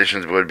the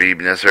conditions would be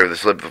necessary to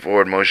slip the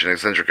forward motion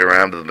eccentric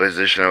around to the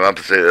position of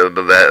opposite of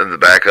that of the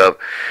backup.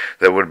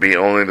 That would be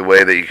only the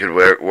way that you could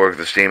work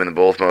the steam in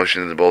both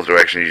motions in both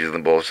directions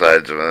using both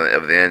sides of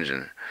the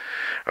engine.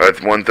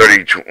 Alright,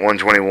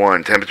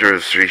 121, temperature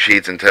of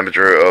sheets and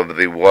temperature of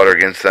the water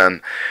against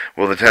them.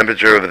 Will the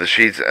temperature of the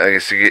sheets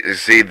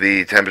exceed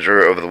the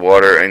temperature of the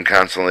water and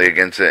constantly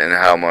against it, and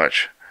how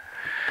much?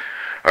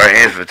 Alright,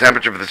 answer, the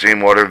temperature of the steam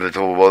water of the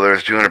boiler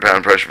is 200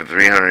 pound pressure for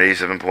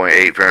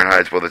 387.8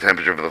 Fahrenheit, while the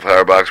temperature of the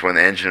firebox when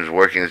the engine is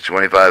working is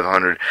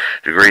 2500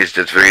 degrees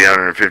to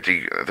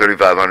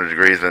 3500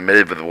 degrees.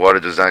 Admitted, but the water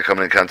does not come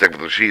in contact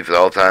with the sheets at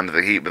all times.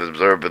 The heat is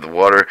absorbed by the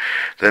water.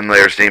 Thin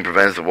layer steam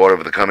prevents the water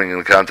from coming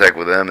in contact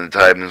with them, and the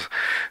times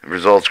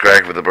results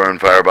cracked with the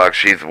burned firebox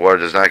sheets. The water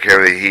does not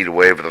carry the heat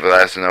away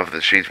fast enough. The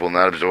sheets will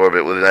not absorb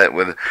it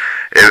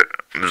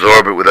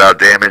absorb it without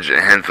damage,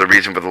 and hence the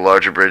reason for the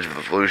larger bridge of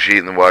the flue sheet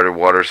and the wider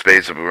water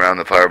space around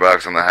the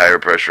firebox on the higher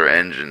pressure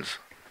engines.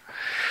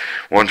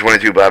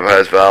 122,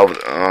 bypass valve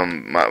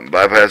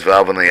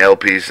on the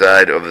LP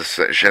side of the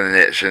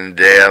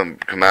Shenandoah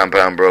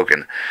compound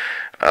broken.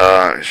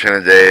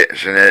 Shenandoah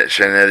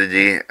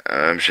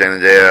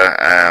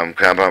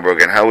compound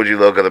broken. How would you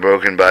locate the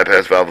broken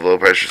bypass valve low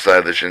pressure side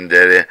of the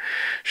Shenandoah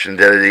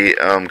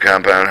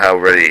compound? How to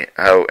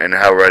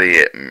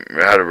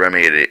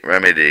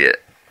remedy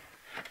it?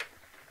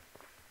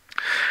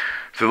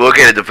 To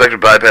locate a defective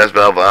bypass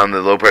valve on the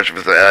low pressure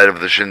side of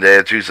the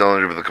Shenandoah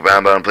 2-cylinder with the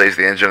compound, place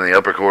the engine on the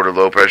upper quarter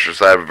low pressure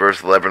side,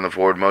 reverse the lever in the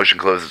forward motion,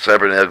 close the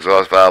separate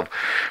exhaust valve,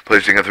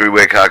 placing a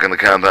 3-way cock in the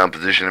compound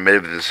position,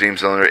 emitted with the steam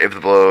cylinder. If the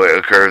blow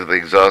occurs, the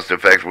exhaust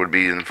defect would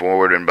be in the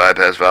forward and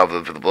bypass valve.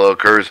 If the blow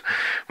occurs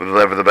with the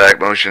lever of the back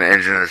motion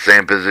engine in the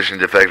same position,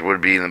 defect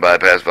would be in the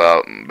bypass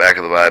valve, back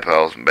of the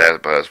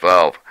bypass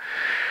valve.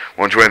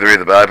 123,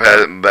 the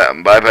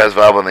bypass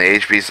valve on the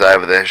HP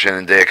side of the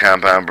Shenandoah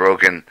compound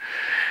broken.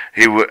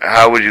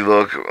 How would you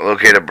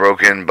locate a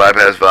broken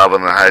bypass valve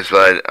on the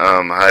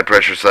high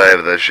pressure side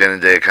of the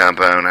Shenandoah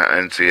compound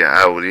and see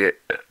how to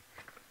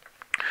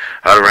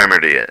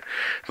remedy it?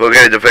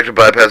 Locate a defective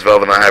bypass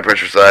valve on the high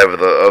pressure side of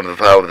the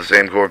valve with the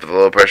same core for the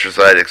low pressure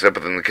side, except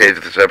within the case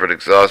of the separate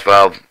exhaust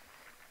valve.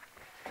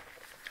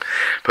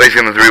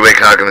 Placing the 3-way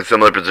cock in a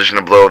similar position,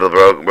 a blow of the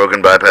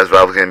broken bypass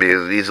valve can be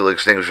easily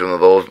extinguished from the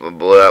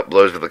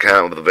blows of the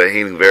count, with the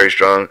heating very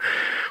strong,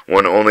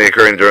 one only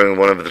occurring during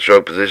one of the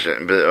stroke position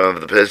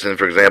of the piston.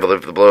 For example,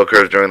 if the blow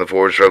occurs during the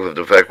forward stroke, the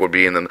defect would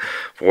be in the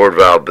forward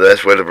valve. The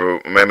best way to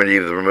remedy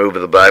the remove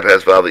of the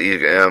bypass valve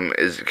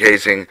is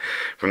casing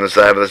from the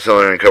side of the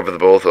cylinder and cover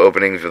both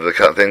openings with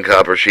a thin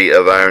copper sheet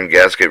of iron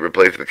gasket.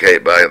 Replace the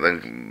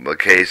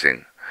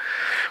casing.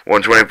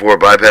 124.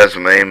 Bypass the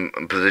main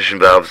position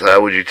valves.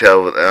 How would you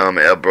tell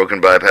a broken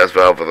bypass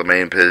valve with a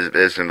main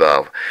piston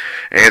valve?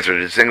 Answer. To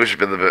distinguish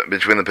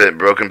between the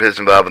broken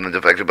piston valve and the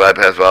defective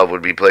bypass valve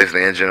would be placing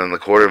the engine on the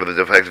quarter of the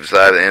defective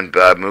side, and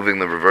by moving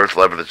the reverse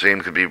lever, the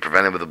steam could be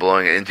prevented with the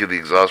blowing into the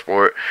exhaust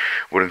port.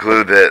 Would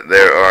include that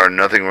there are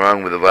nothing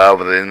wrong with the valve,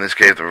 but in this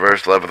case the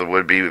reverse lever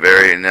would be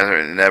very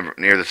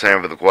near the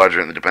center of the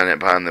quadrant,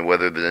 dependent upon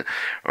whether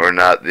or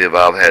not the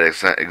valve had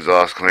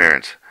exhaust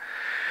clearance.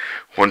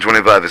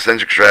 125.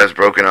 Eccentric straps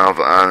broken off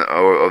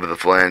over the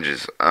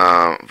flanges.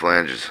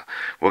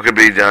 What could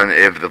be done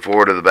if the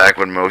forward or the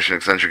backward motion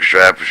eccentric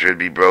strap should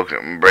be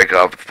break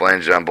off the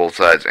flanges on both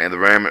sides? And the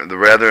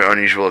rather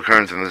unusual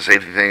occurrence and the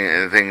safety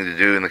thing to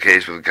do in the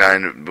case of the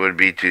kind would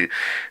be to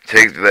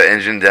take the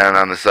engine down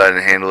on the side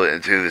and handle it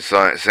into the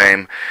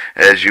same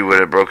as you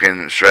would a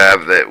broken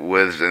strap that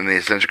was in the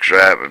eccentric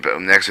strap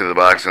next to the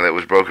box and that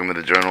was broken with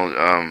the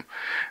journal.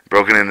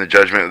 Broken in the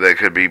judgment that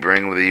could be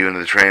bring with you into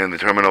the train and the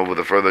terminal with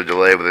a further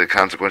delay with a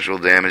consequential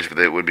damage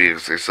that would be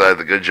exercised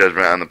the good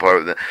judgment on the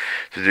part of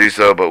to do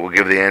so, but will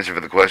give the answer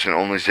for the question.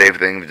 Only safe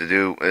thing to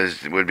do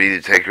would be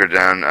to take her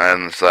down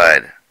on the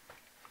side.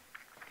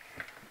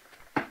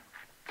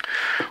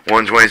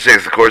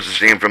 126. The course of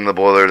steam from the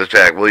boiler to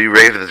stack. Will you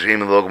rate for the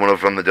steam of the locomotive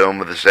from the dome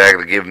of the stack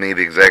to give me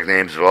the exact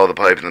names of all the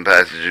pipes and the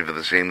passages for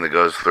the steam that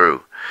goes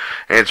through?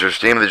 Answer.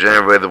 Steam of the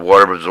generator, the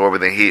water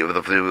absorbing the heat of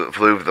the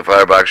flue of the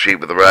firebox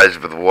sheet with the rise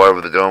of the water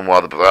with the dome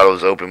while the throttle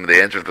is open with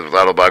the entrance of the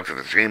throttle box of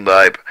the steam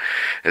pipe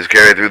is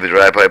carried through the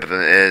dry pipe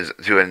and is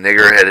to a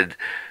nigger-headed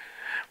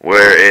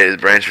where it is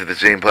branched with the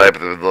steam pipe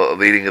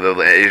leading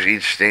to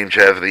each steam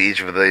shaft of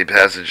each of the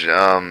passage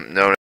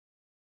known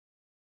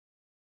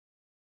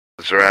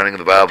as surrounding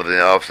the valve of the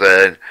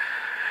offset.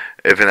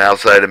 If an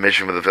outside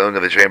emission with the filling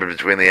of the chamber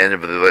between the end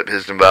of the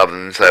piston valve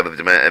and the inside of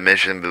the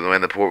emission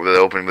between the port with the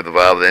opening with the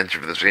valve, the entry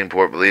for the steam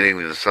port leading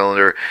to the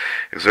cylinder,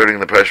 exerting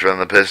the pressure on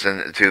the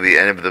piston to the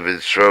end of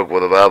the stroke,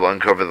 while the valve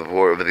uncover the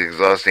port with the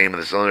exhaust steam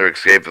and the cylinder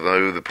escape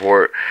through the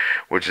port,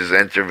 which is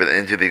entered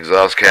into the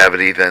exhaust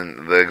cavity,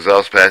 then the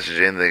exhaust passage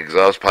in the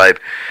exhaust pipe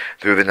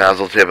through the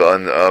nozzle tip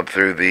up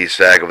through the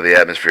stack of the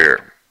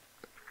atmosphere.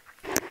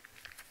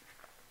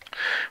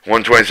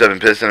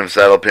 127. Piston and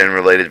saddle pin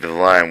related to the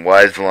line.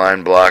 Why is the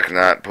line block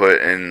not put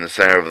in the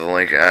center of the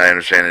link? I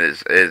understand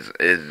it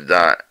is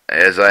not.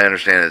 As I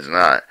understand it, it's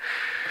not.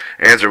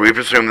 Answer. We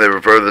presume they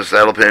refer to the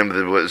saddle pin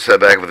with the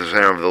setback with the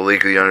center of the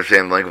leak. You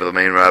understand the length of the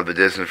main rod, the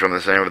distance from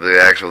the center of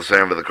the actual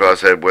center of the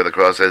crosshead, where the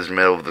crosshead is in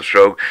the middle of the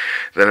stroke.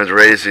 Then its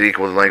radius is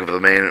equal to the length of the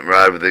main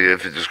rod.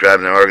 If it's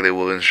described in an arc, it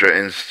will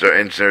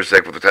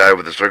intersect with the tire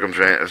with the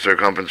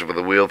circumference of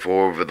the wheel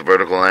forward with the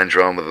vertical line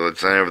drawn with the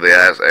center of the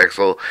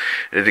axle,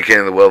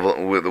 indicating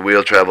the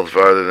wheel travels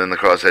farther than the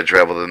crosshead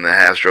traveled in the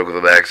half stroke of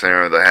the back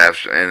center of the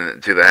half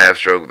and to the half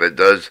stroke that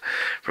does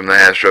from the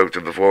half stroke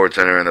to the forward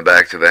center and the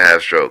back to the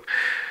half stroke.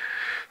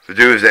 To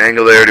do is the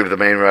angularity of the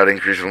main rod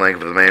increases the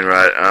length of the main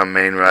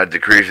rod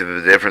decreases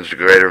the difference to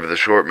greater of the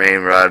short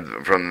main rod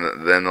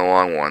than the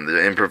long one.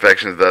 The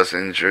imperfections thus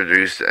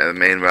introduced the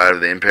main rod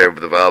of the impaired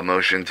with the valve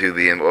motion to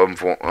the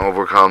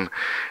overcome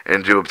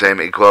and to obtain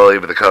equality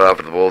with the cutoff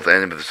of the both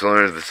ends of the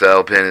cylinders. The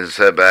saddle pin is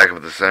set back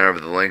with the center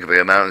of the length of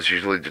the amount is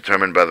usually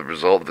determined by the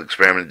result of the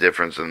experimental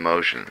difference in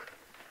motion.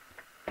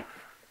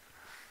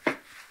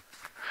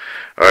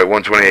 Alright,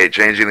 128.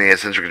 Changing the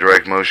eccentric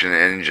direct motion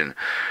engine.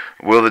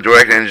 Will the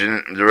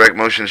direct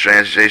motion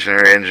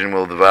stationary engine,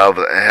 will the valve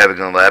having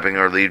a lapping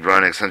or lead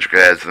run eccentric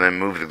as and then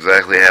move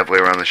exactly halfway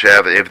around the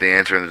shaft? If the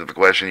answer to the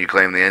question you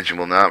claim the engine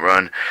will not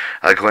run,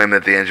 I claim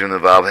that the engine of the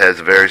valve has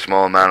a very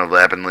small amount of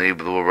lap and lead,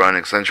 but will run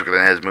eccentric and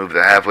has moved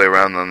halfway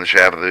around on the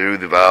shaft through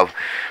the valve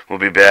will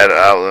be badly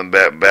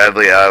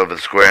out of the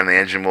square and the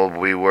engine will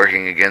be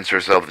working against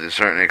herself to a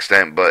certain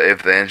extent, but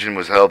if the engine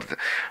was helped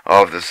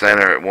off the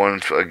center at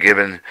one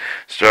given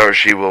start,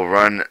 she will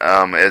run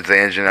as the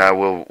engine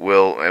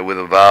with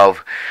a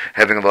valve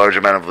having a large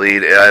amount of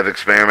lead. I have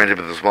experimented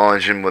with a small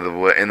engine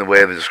in the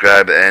way of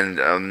described and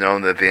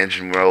known that the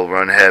engine will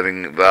run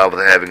having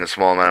a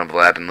small amount of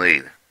lap and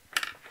lead.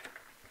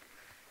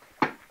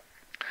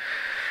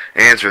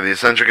 Answer. The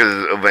eccentric is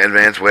an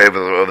advanced way of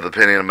the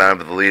pinning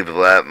amount of the lead,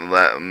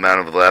 amount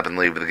of the lap and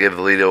lead, but give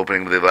the lead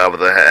opening with the valve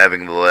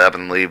having the lap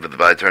and lead, but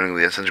by turning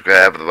the eccentric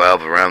half of the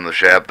valve around the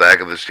shaft back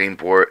of the steam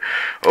port,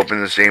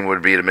 opening the steam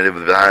would be admitted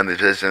behind the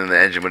piston and the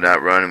engine would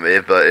not run.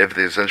 If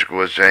the eccentric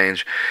was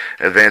changed,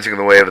 advancing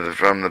the way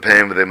from the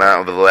pin with the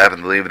amount of the lap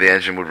and lead, the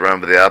engine would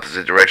run with the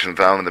opposite direction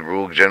following the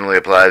rule generally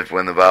applies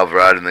when the valve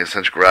rod and the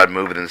eccentric rod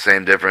move in the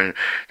same different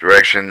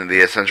direction.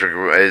 The eccentric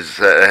is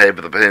set ahead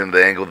with the pin,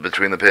 the angle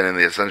between the pin and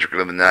the eccentric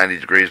eccentric of 90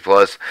 degrees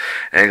plus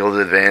angle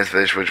to advance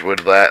this, which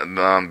would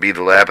be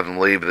the lap and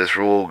leave. This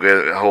rule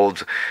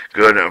holds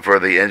good for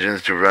the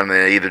engines to run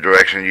in either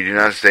direction. You do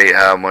not state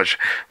how much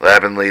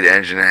lap and lead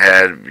engine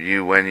had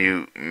you when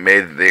you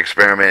made the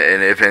experiment,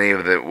 and if any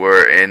of them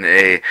were in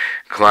a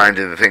inclined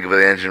to think of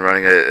the engine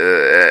running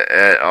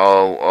at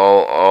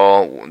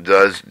all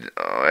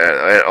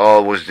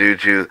was due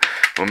to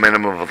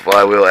momentum of the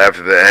flywheel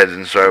after the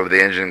engine started with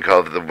the engine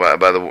called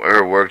by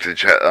her work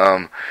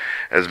to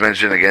as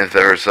mentioned against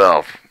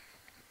herself.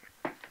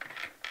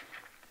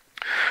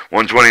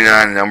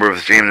 129, number of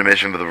steam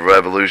emission for the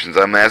revolutions.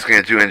 I was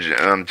asking two engineers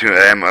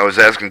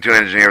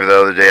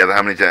the other day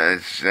how many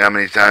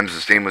times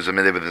the steam was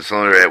emitted with the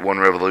cylinder at one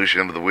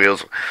revolution of the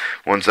wheels.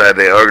 One side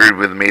they argued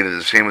with me that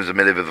the steam was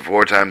emitted with the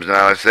 4 times.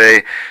 Now I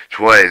say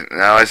twice.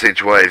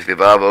 The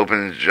valve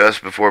opens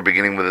just before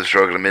beginning with the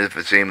stroke and emits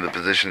the steam. The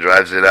position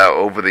drives it out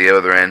over the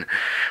other end.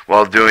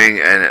 While doing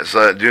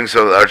so,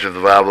 the arch of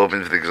the valve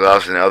opens the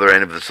exhaust and the other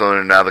end of the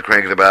cylinder. Now the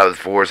crank of the valve is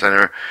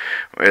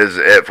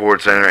at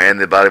forward center, and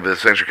the body of the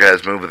eccentric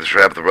has moved with the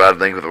strap of the rod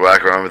linked with the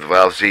rocker arm with the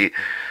valve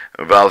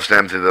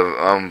stem to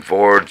the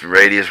forward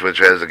radius, which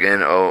has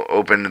again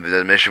opened the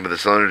emission with the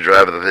cylinder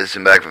drive of the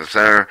piston back to the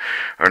center,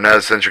 or now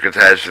eccentric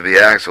attached to the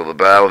axle. The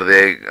bow of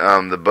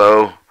the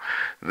bow.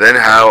 Then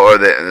how are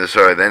they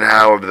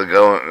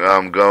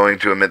going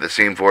to emit the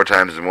steam 4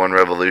 times in one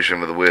revolution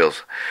with the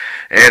wheels?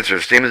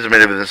 Answer: steam is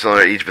emitted with the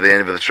cylinder each for the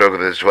end of the stroke of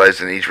this twice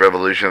in each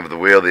revolution of the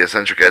wheel. The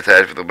eccentric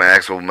attached with the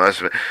axle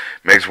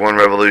makes 1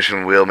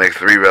 revolution. Wheel makes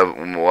 3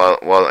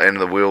 while end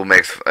of the wheel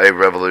makes a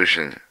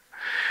revolution.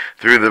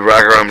 Through the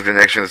rocker arm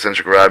connection, the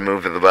eccentric rod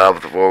moved to the valve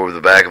with the forward of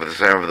the back of the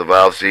center of the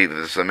valve seat, with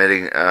this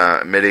emitting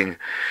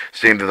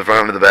steam to the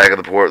front of the back of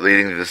the port,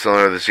 leading to the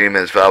cylinder of the steam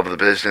as valve of the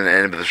piston,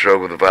 end of the stroke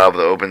with the valve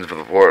that opens for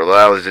the port,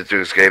 allows it to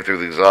escape through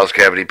the exhaust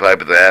cavity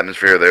pipe of the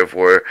atmosphere.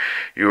 Therefore,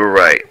 you were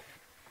right.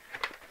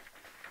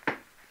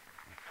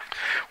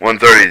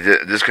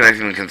 130,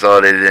 disconnecting the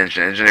consolidated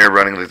engine. Engineer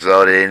running the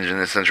consolidated engine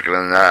eccentric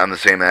and not on the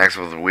same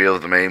axle as the wheel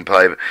of the main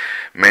pin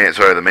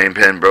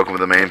broken with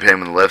the main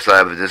pin with the left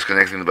side of the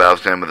disconnecting the valve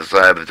stem with the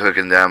side of the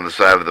hooking down with the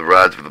side of the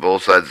rods with the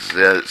both sides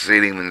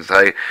seating the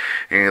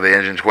tightening of the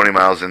engine 20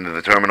 miles into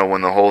the terminal.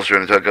 When the holster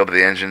and the hook up of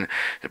the engine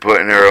to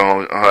put in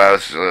her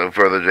house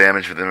further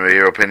damage for the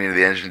rear opinion of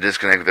the engine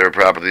disconnected there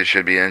properly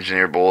should be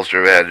engineer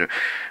bolster had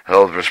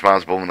held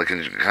responsible in the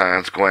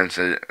consequence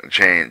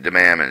chain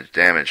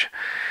damage.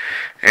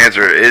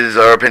 Answer: it is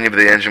our opinion that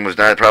the engine was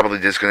not properly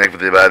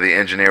disconnected by the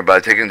engineer by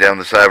taking down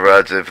the side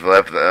rods if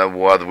left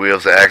while the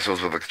wheels, the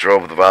axles with the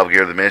control of the valve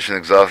gear, the mission,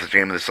 exhaust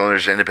stream of the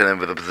cylinders independent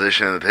of the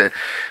position of the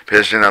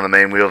piston on the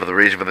main wheel for the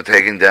reason for the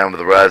taking down of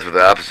the rods with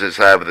the opposite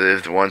side with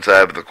if one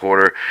side of the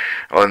quarter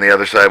on the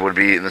other side would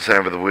be in the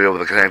center of the wheel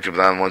with the connector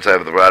on one side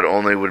of the rod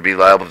only would be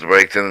liable to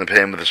break in the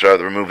pin with the start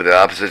the remove of the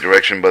opposite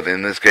direction, but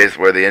in this case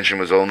where the engine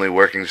was only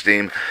working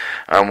steam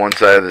on one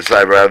side of the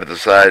side rod with the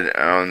side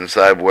on the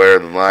side where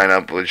the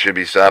lineup should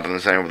be stopped in the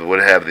center would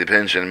have the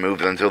pinch and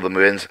moved until the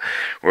pins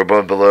were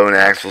above below an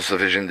axle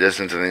sufficient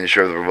distance and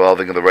ensure the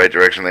revolving in the right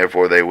direction.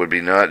 Therefore, they would be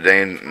no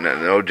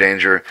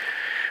danger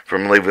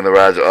from leaving the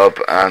rods up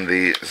on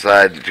the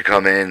side to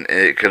come in.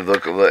 It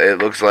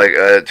looks like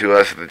to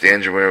us that the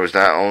engineer was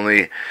not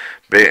only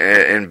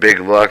in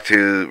big luck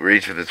to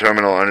reach the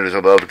terminal under the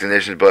above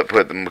conditions, but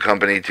put the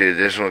company to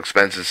additional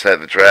expenses, set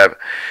the trap,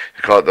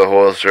 called the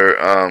holster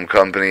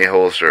company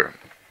holster.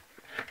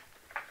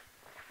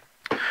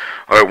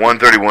 Alright,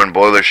 131,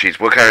 boiler sheets.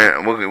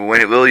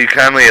 Will you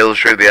kindly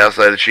illustrate the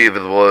outside of the sheet of the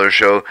boiler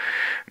show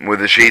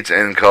with the sheets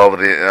and call with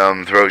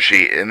the throat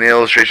sheet? In the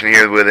illustration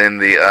here within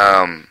the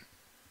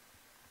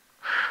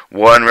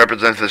 1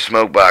 represents the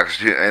smoke box,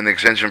 2, and the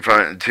extension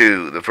front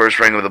 2, the first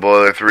ring of the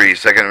boiler 3,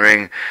 second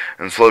ring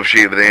and slope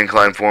sheet with the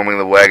incline forming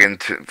the wagon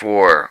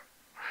 4,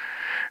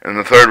 and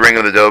the third ring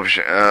of the dome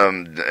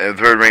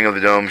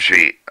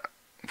sheet.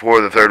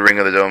 For the third ring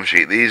of the dome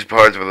sheet. These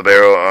parts of the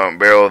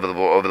barrel of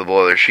the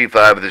boiler. Sheet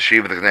 5 of the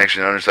sheet with the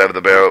connection underside of the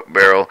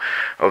barrel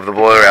of the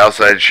boiler.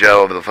 Outside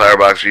shell of the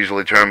firebox,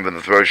 usually termed with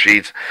the throat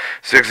sheets.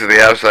 6 of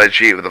the outside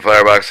sheet with the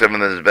firebox.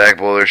 7 is the back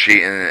boiler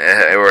sheet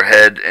or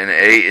head, and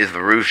 8 is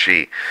the roof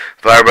sheet.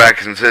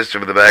 Firebox consists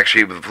of the back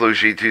sheet with the flue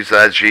sheet, 2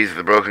 side sheets with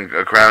the broken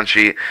crown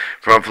sheet.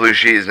 Front flue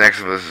sheet is next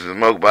to the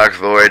smoke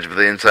box. Lower edge of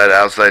the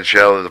outside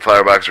shell of the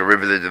firebox are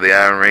riveted to the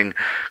iron ring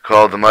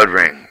called the mud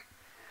ring.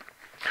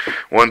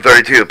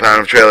 132, a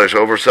pound of trailers.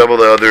 Over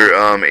several other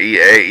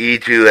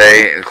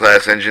E2A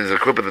class engines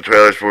equipped with the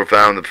trailers, we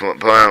found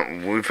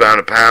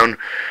a pound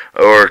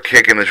or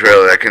kick in the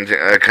trailer.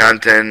 That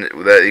contend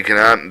that you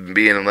cannot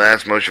be in the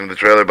last motion of the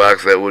trailer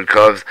box that would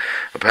cause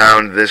a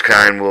pound. This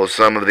kind will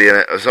some of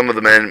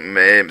the men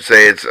may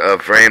say it's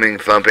framing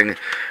thumping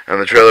on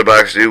the trailer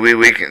box due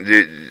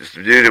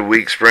to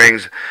weak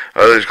springs.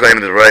 Others claim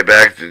it's right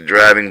back to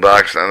driving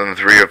box on the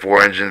 3 or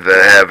 4 engines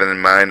that have in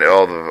mind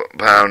all the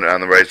pound on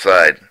the right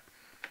side.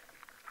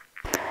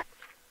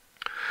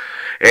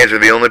 Answer: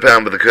 the only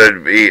pound that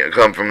could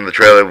come from the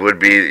trailer would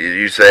be,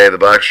 you say, the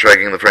box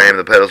striking the frame,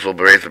 the pedestal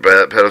brace, the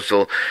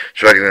pedestal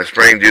striking the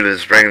spring. Due to the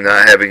spring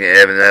not having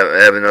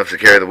enough to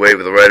carry the weight,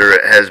 with the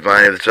rider has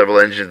buying the several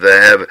engines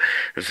that have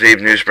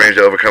received new springs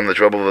to overcome the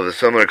trouble with the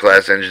similar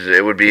class engines.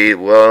 It would be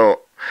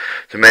well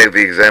to make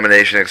the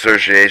examination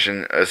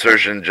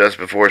assertion just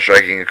before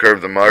striking a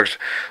curve. The marks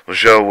will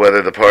show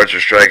whether the parts are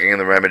striking, and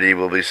the remedy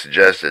will be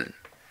suggested.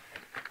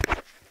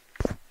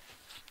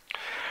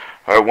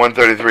 Alright,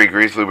 133,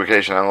 grease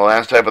lubrication. On the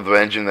last type of the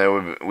engine,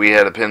 we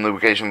had a pin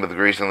lubrication with the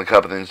grease in the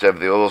cup instead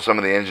of the oil. Some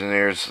of the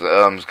engineers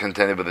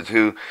contended with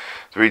the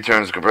 2-3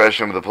 turns of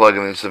compression with the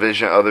plug-in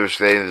insufficient. Others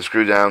stated to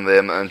screw down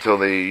them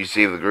until you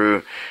see the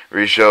groove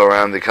re-show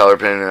around the collar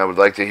pin, and I would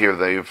like to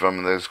hear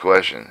from this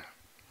question.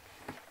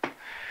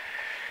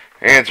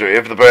 Answer: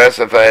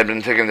 if I had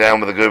been taken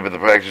down with a good with the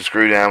practice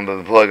screw down with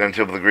the plug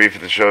until the grease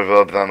of the show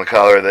developed on the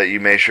collar, that you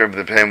may shove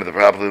the pin with the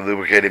properly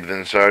lubricated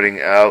within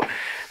starting out.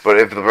 But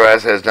if the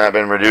brass has not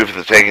been reduced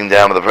with the taking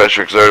down with the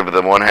pressure exerted with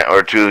the 1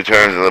 or 2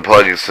 turns of the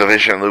plug is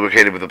sufficient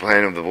lubricated with the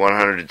plane of the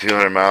 100 to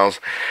 200 miles,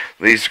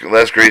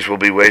 less grease will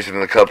be wasted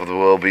and the cup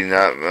will be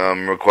not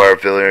require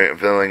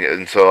filling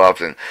and so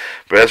often.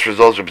 Best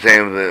results are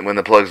obtained when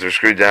the plugs are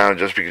screwed down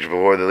just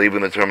before they leave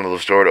the terminal. The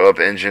stored up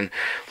engine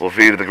will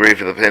feed the grease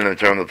of the pin and the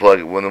terminal of the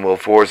plug when it will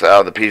force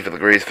out the piece of the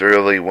grease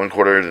thoroughly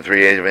 1/4 to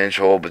 3/8 of an inch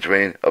hole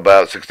between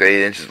about 6 to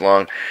 8 inches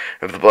long.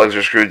 If the plugs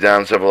are screwed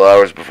down several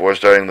hours before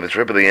starting with a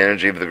triple the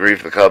energy of the grease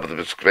of the cup of the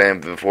expand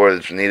before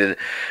it's needed,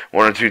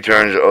 1 or 2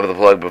 turns over the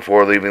plug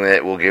before leaving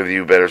it will give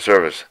you better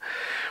service.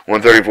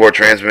 134,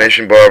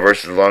 transmission bar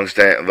versus long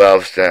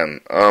valve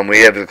stem. We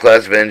have the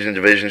class of engine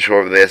division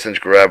short with the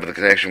eccentric rod with the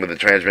connection with the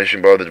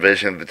transmission bar. The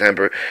division of the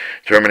temper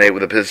terminate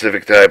with the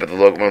Pacific type of the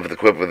locomotive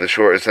equipped with a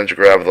short eccentric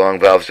rod with long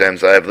valve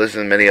stems. I have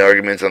listened to many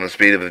arguments on the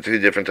speed of the 2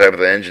 different types of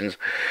the engines.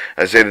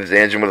 I say that the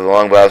engine with a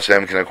long valve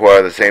stem can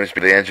acquire the same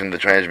speed the engine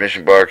with the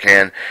transmission bar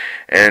can,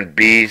 and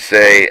B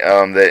say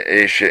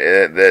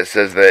that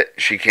says that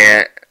she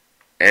can't,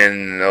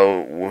 and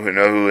know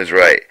who is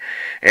right.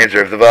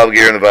 Answer: if the valve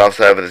gear and the valve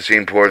side with the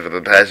steam ports with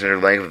the passenger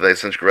length of the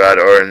eccentric rod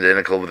are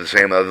identical with the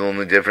same, the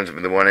only difference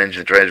between the one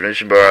engine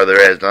transmission bar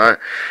there has not,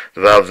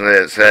 the valves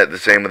set the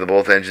same with the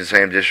both engines,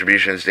 same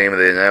distribution and steam,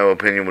 in my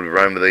opinion would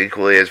run with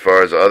equally as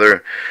far as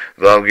other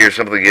valve gear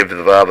simply give to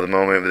the valve at the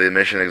moment with the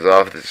emission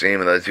exhaust the steam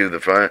and to the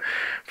front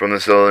from the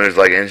cylinders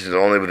like engines,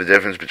 only with the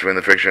difference between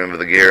the friction of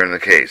the gear and the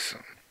case.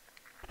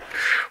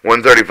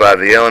 135.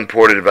 The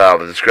L-imported valve.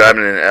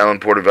 Describing an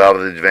L-imported valve,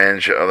 the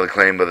advantage of the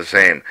claim by the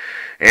same.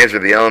 Answer: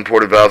 the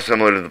L-imported valve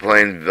similar to the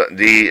plain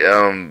D,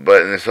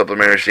 but in the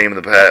supplementary steam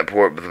of the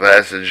port with the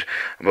passage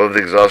above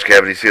the exhaust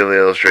cavity. See the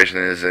illustration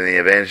is, and the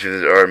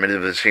advantages are admitted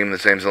with the steam, the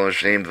same cylinder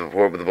steam, the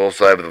port with the both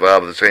sides of the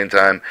valve at the same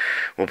time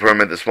will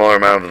permit the smaller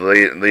amount of the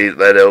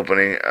lead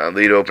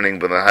opening,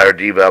 but the higher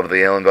D valve of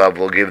the Allen valve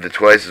will give the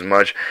twice as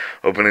much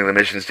opening the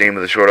emission steam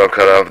with the short off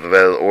cut off of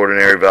the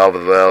ordinary valve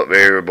with the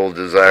variable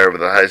desire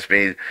with the high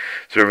speed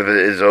server that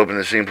is open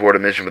the steam port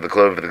emission with the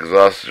clove of the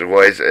exhaust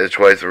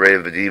twice the rate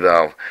of the D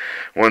valve.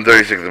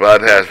 136. The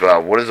bypass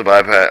valve. What is a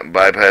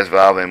bypass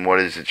valve and what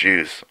is its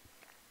use?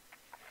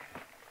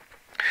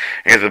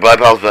 Answer: the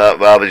bypass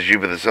valve is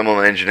used with a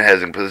similar engine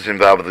has a position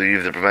valve with the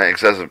use to prevent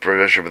excessive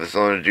pressure with the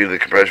cylinder due to the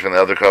compression from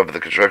the other cup of the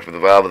construction of the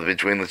valve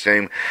between the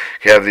steam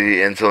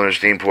cavity and cylinder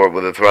steam port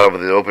with the throttle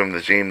with the opening of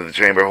the steam of the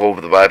chamber hole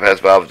with the bypass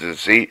valve to the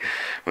seat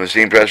when the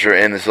steam pressure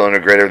in the cylinder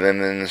greater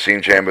than in the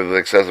steam chamber with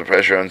excessive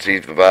pressure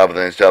unseats the valve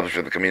then established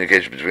for the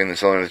communication between the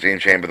cylinder and the steam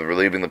chamber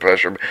relieving the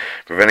pressure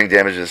preventing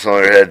damage to the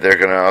cylinder head.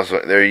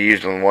 They're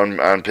used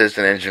on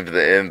piston engine for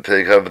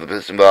the cover of the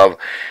piston valve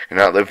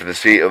cannot lift for the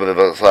seat over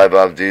the slide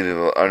valve due to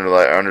the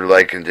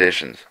underlight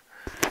conditions.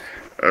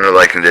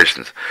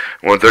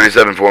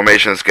 137.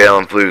 Formation, scale,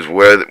 and flues.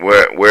 Where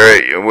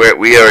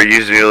we are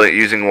usually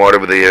using water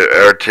with the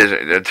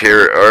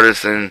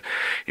artisan,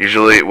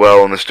 usually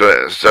well in the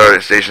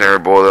stationary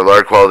boiler.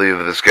 Large quality of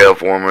the scale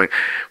forms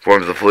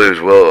the flues.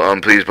 Will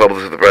please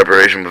publish the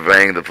preparation of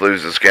preventing the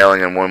flues, the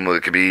scaling, and one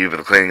that could be used for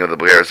the cleaning of the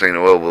kerosene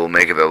oil will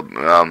make it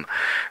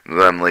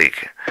them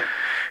leak.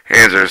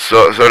 Answer: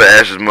 soda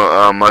ashes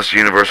must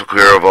universal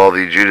clear of all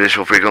the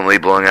judicial frequently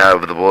blowing out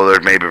of the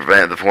boiler may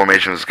prevent the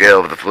formation of the scale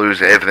of the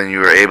flues. If then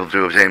you are able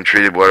to obtain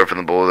treated water from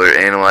the boiler,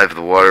 analyze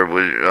the water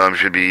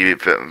should be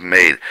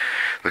made.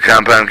 The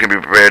compound can be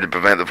prepared to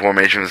prevent the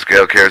formation of the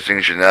scale.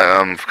 Kerosene should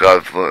not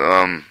cause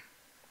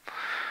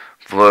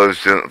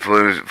flues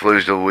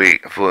to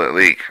leak.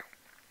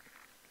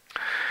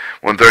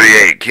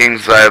 138. King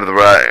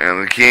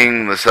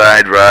the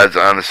side rods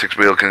on the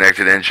 6-wheel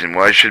connected engine.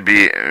 Why should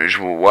the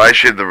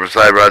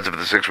side rods of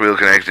the 6-wheel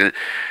connected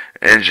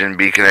engine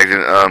be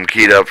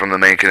keyed up from the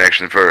main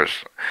connection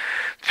first?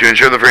 To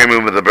ensure the free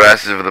movement of the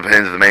brasses of the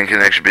pins of the main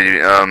connection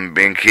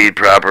being keyed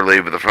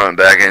properly with the front and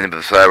back end of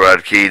the side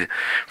rod keyed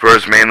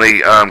first, mainly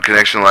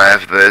connection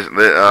last,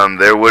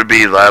 there would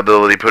be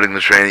liability putting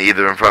the train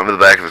either in front or the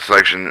back of the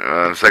section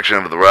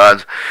of the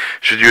rods.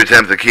 Should you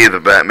attempt to key the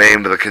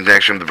main with the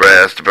connection of the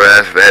brass to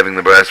brass, having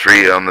the brass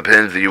free on the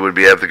pins, you would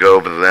be able to go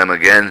over them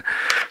again,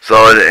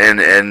 solid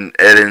end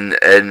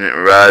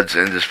rods,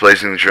 and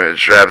displacing the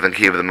strap and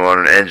key of the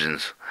modern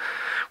engines.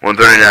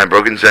 139.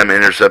 Broken stem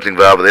intercepting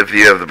valve. If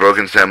you have the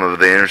broken stem of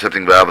the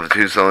intercepting valve of the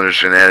two-cylinder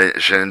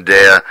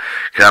Shenandoah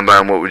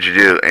compound, what would you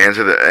do?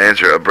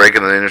 Answer. A break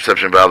in the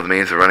interception valve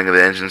means the running of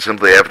the engine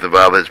simply after the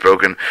valve is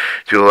broken.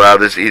 To allow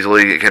this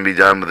easily, it can be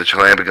done with the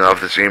clamping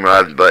off the steam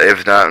rod, but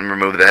if not,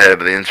 remove the head of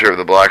the insert of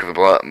the block of the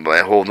block,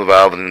 hold the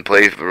valve in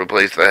place to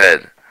replace the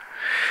head.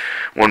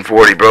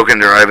 140. Broken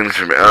driving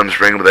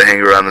spring with a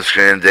hanger on the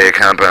Shenandoah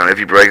compound. If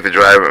you break a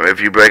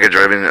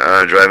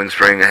driving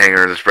spring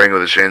hanger, the spring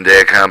with the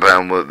Shenandoah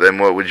compound, then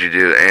what would you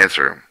do?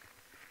 Answer.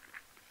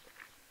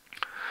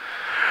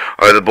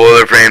 Are the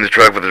boiler frame, the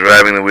truck with the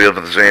driving the wheel for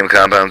the same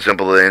compound,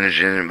 simple the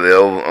engine, the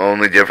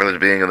only difference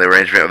being in the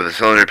arrangement of the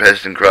cylinder,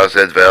 piston,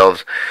 crossheads,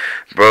 valves.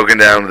 Broken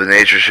down with the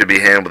nature should be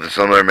handled in a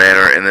similar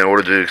manner, and in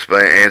order to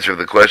answer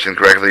the question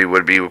correctly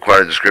would be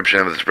required a description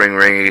of the spring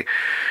ring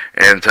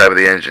and type of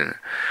the engine.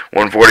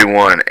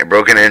 141. A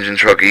broken engine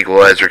truck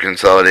equalizer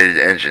consolidated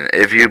engine.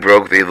 If you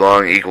broke the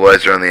long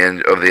equalizer on the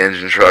end of the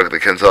engine truck, the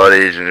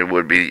consolidated engine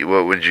would be,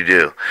 what would you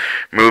do?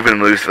 Move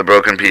and loose the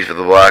broken piece of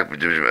the block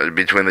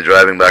between the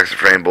driving box and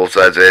frame, both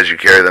sides as you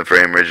carry the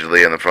frame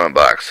rigidly on the front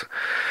box.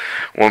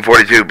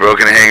 142.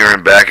 Broken hanger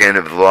and back end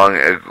of the long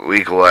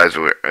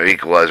equalizer.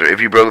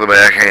 If you broke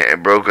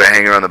a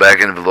hanger on the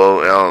back end of the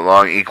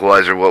long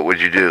equalizer, what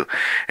would you do?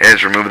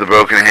 Answer. Remove the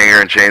broken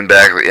hanger and chain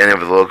back the end of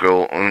the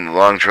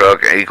long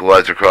truck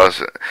equalizer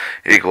cross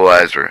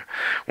equalizer.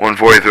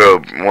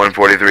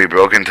 143.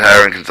 Broken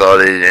tire and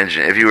consolidated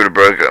engine. If you were to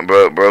broke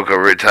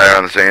a tire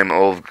on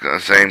the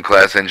same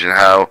class engine,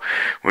 how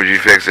would you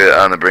fix it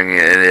on the bringing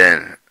it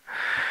in?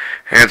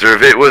 Answer.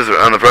 If it was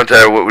on the front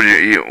tire, what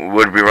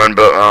would be run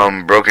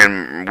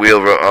broken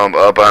wheel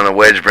up on a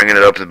wedge, bringing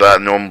it up to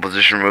about normal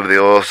position, remove the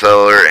oil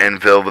cellar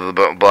and fill with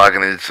the block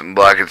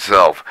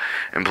itself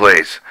in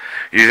place.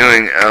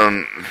 Using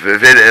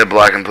fit a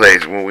block in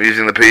place.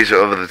 Using the piece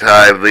of the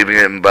tie, leaving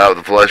it about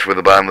the flush with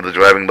the bottom of the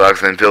driving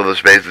box, then fill the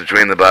space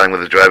between the bottom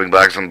of the driving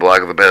box and the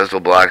block of the pedestal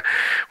block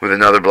with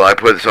another block.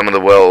 Put some of the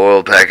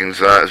oil packing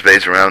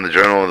space around the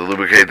journal to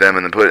lubricate them,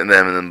 and then put them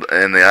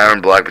in the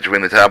iron block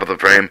between the top of the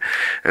frame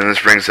and the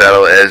spring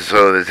saddle, as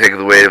so to take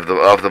the weight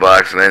off the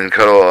box, and then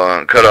cut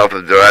off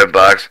the drive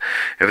box.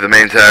 If the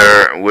main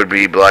tire would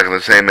be blocked in the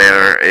same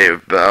manner,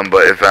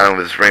 but if found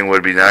with the spring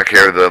would be not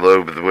carry the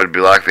load, but would be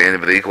locked the end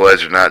of the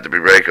equalizer not to be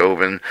break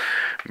open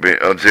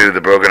to the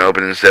broken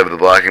open instead of the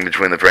blocking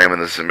between the frame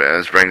and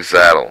the spring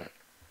saddle.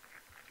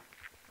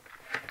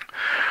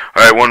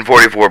 Alright,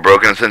 144.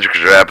 Broken eccentric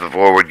strap of the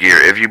forward gear.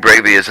 If you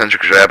break the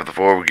eccentric strap of the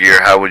forward gear,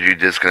 how would you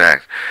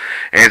disconnect?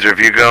 Answer. If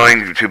you're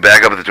going to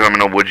back up at the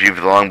terminal, would you,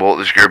 with the long bolt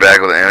to secure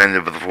back with the end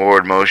of the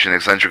forward motion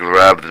eccentric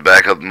rod with the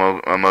back up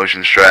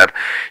motion strap,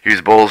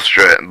 use both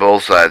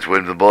sides.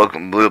 Would the block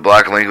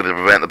link would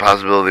prevent the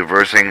possibility of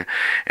reversing,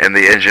 and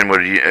the engine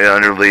would,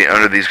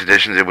 under these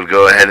conditions, it would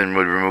go ahead and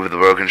would remove the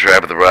broken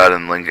strap of the rod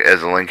and link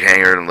as a link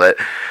hanger and let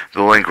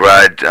the link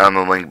ride on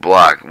the link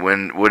block.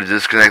 When would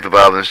disconnect the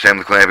valve and stem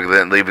the clamping,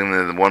 then leaving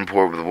the one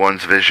port with one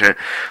sufficient,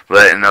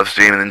 let enough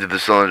steam into the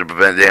cylinder to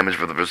prevent damage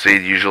for the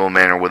proceed usual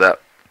manner without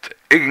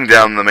taking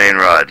down the main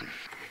rod.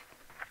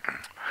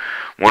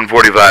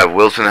 145.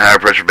 Wilson higher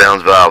pressure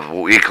balance valve.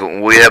 We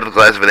have the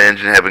class of an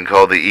engine have been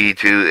called the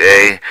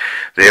E2A.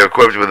 They are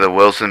equipped with a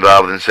Wilson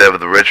valve instead of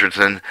the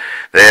Richardson.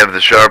 They have the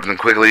sharp and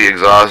quickly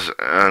exhaust.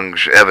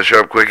 Have a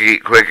sharp, quick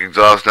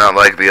exhaust, not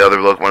like the other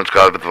locomotives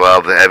called with the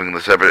valve having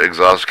the separate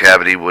exhaust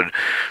cavity. Would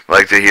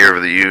like to hear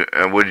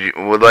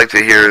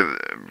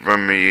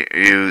from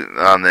you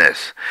on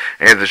this.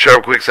 And the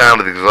sharp, quick sound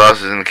of the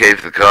exhaust is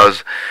indicated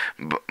caused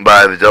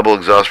by the double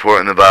exhaust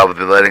port in the valve, with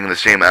letting the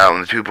steam out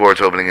and the two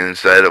ports opening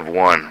instead of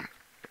one.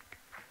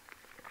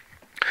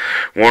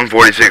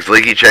 146.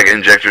 Leaky check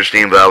injector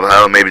steam valve.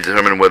 How it may be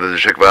determined whether the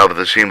check valve of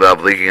the steam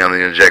valve leaking on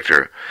the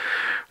injector.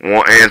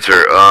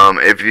 Answer.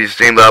 If the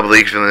steam valve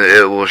leaks, then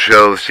it will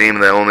show steam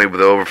that only with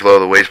the overflow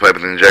of the waste pipe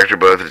of the injector,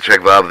 but if the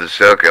check valve is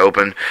stuck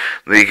open,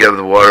 leak of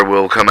the water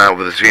will come out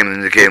with the steam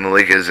indicating the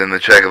leak is in the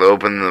check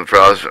open. The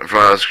frost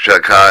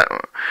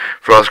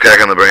crack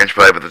on the branch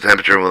pipe at the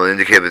temperature will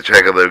indicate the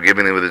check of the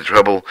giving with the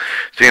trouble.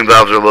 Steam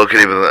valves are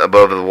located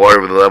above the water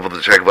with the level of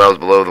the check valves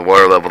below the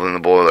water level in the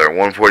boiler.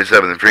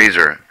 147. The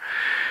freezer.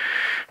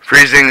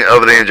 Freezing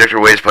of the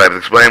injector waste pipe.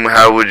 Explain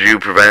how would you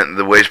prevent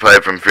the waste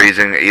pipe from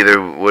freezing, either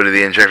would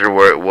the injector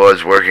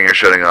was working or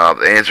shutting off.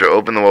 The answer.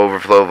 Open the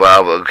overflow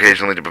valve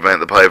occasionally to prevent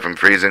the pipe from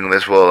freezing.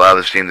 This will allow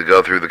the steam to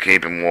go through to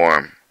keep it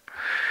warm.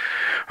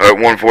 Alright,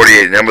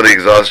 148. Number the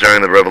exhaust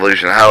during the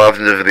revolution. How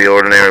often does the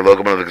ordinary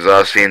locomotive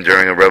exhaust steam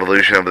during a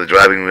revolution of the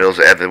driving wheels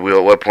at the wheel?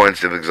 At what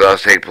points does the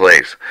exhaust take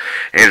place?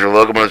 Answer: the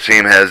locomotive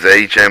steam has at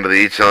each end of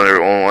each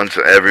cylinder once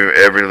every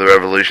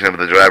revolution of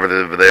the driver.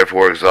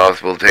 Therefore,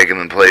 exhaust will take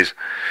in place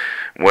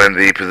when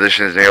the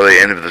position is nearly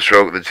the end of the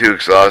stroke. The two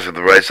exhausts of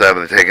the right side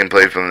of the taking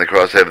place from the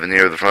crosshead of the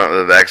near the front of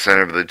the back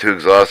center of the two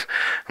exhausts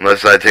on the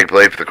left side take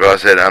place for the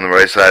crosshead on the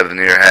right side of the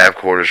near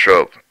half-quarter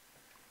stroke.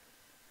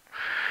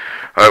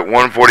 Alright,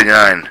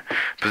 149.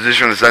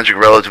 Position of the eccentric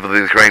relative to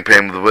the crank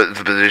pin.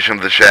 The position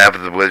of the shaft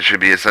of the width should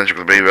be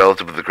eccentrically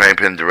relative to the crank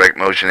pin. Direct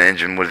motion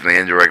engine with the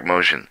indirect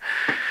motion.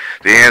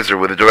 The answer: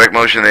 with the direct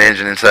motion of the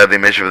engine inside the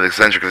emission of the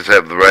eccentric is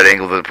set with the right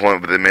angle to the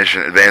point with the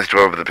emission advanced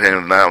toward the pin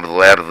of the mount with the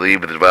lap of the lead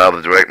with the valve.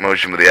 The direct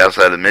motion with the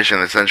outside of the emission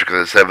the eccentric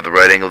is set with the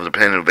right angle to the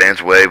pin advanced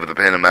away with the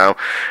pin and mount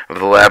with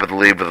the lap of the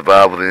lead with the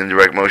valve with the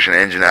indirect motion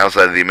engine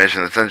outside of the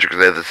emission. The eccentric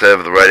is set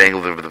with the right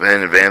angle to the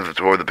pin advanced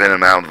toward the pin and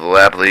mount with the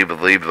lap lead with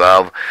the lead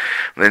valve.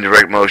 The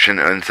indirect motion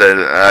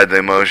inside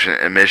the motion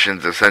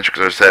emissions the eccentrics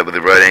are set with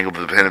the right angle to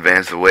the pin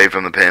advanced away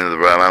from the pin of the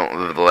mount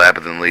with the lap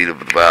and lead of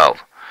the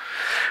valve.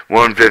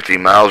 150.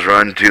 Miles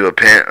run to a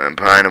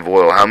pint of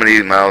oil. How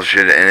many miles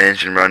should an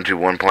engine run to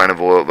 1 pint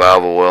of oil,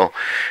 valve oil,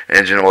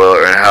 engine oil,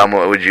 and how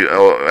would you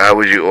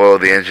oil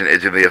the engine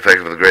to the effect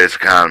of the greatest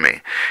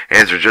economy?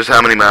 Answer: just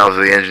how many miles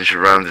the engine should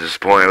run to this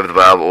point of the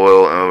valve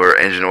oil or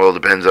engine oil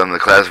depends on the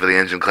class of the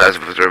engine, class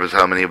of the surface,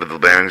 how many of the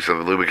bearings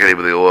are lubricated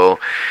with the oil,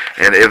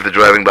 and if the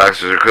driving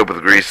boxes are equipped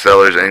with grease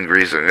cellars and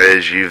grease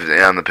is used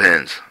on the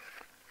pins.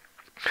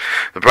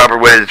 The proper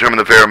way to determine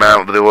the fair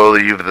amount of the oil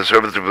to use for the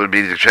surface would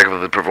be to check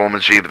with the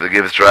performance sheet to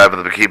give its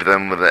driver to keep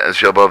them with a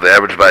shell above the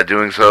average. By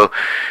doing so,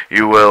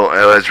 you will,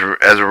 as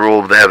a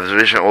rule, have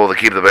sufficient oil to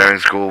keep the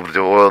bearings cool.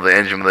 To oil the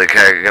engine with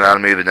the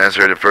economy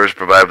necessary to first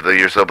provide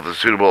yourself with a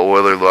suitable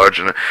oiler,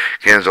 large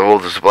cans to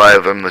hold the supply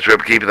of them. The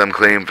trip, keep them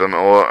clean from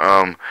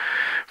oil,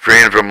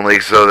 free and from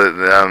leaks, so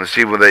that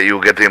see that you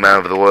will get the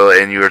amount of the oil,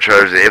 and you are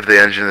charged if the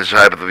engine is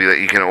type that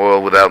you can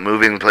oil without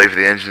moving the plate for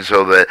the engine,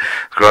 so that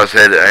the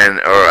crosshead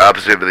are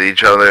opposite with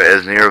each other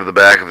as near of the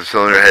back of the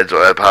cylinder heads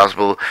as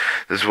possible.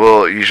 This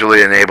will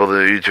usually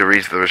enable you to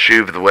reach the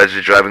chute, the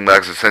wedge, driving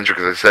box, eccentric,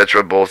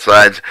 etc. both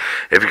sides.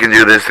 If you can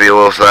do this, the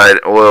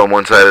oil on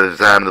one side at a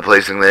time, the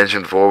placing the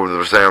engine forward with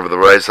the center of the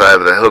right side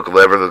with the hook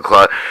lever, the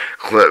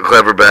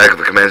clever back of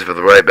the commencement of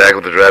the right back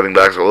with the driving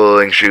box,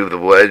 oiling chute, the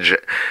wedge,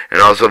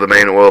 and also the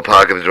main oil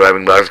pocket of the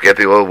driving box. Get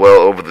the oil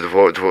well over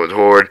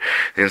toward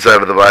the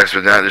inside of the box,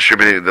 but not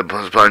distributing the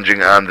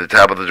sponging on the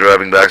top of the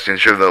driving box to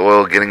ensure the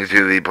oil getting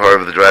to the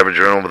part of the driver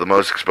journal with the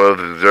most exposed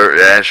to the dirt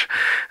ash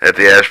at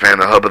the ash pan.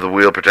 The hub of the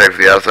wheel protects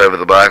the outside of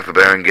the box. The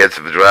bearing gets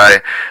to the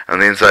dry on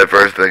the inside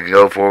first, then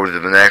go forward to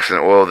the next and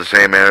oil the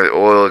same manner. The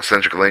oil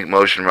eccentric link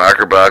motion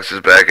rocker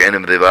boxes back end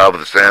of the valve of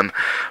the stem,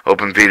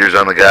 open feeders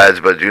on the guides,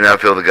 but do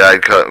not fill the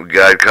guide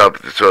cup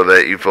so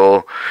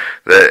that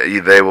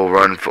they will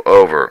run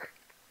over.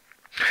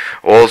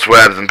 Oil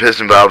swabs and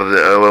piston valve of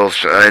the oil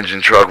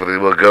engine truck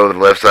will go to the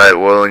left side,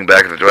 oiling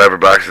back at the driver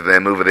box as they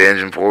move the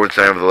engine forward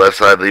center of the left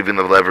side, leaving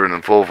the lever in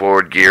the full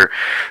forward gear.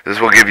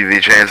 This will give you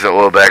the chance to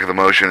oil back of the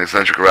motion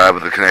eccentric rod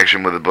with the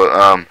connection with the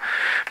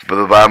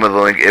bottom of the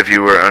link if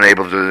you were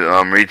unable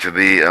to reach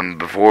the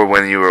before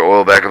when you were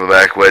oil back of the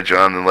back wedge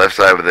on the left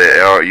side of the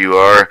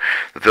UR.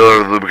 The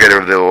filler, the lubricator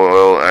of the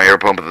oil air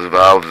pump of the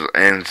valves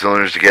and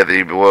cylinders to get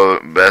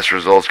the best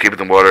results. Keep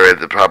the water at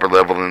the proper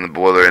level in the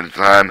boiler at the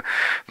time.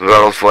 The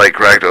throttle slight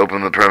crack to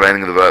open the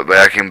preventing the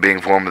vacuum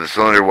being formed with the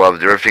cylinder, while the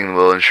drifting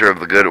will ensure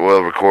the good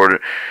oil recorded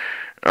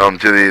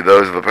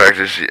those of the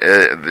practice.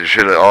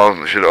 Should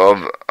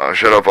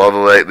off all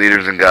the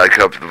leaders and guide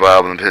cups, the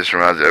valve and the piston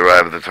rods that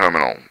arrive at the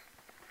terminal.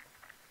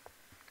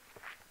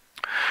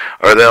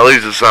 Alright, that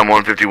leaves us on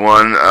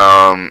 151.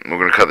 We're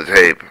going to cut the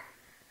tape.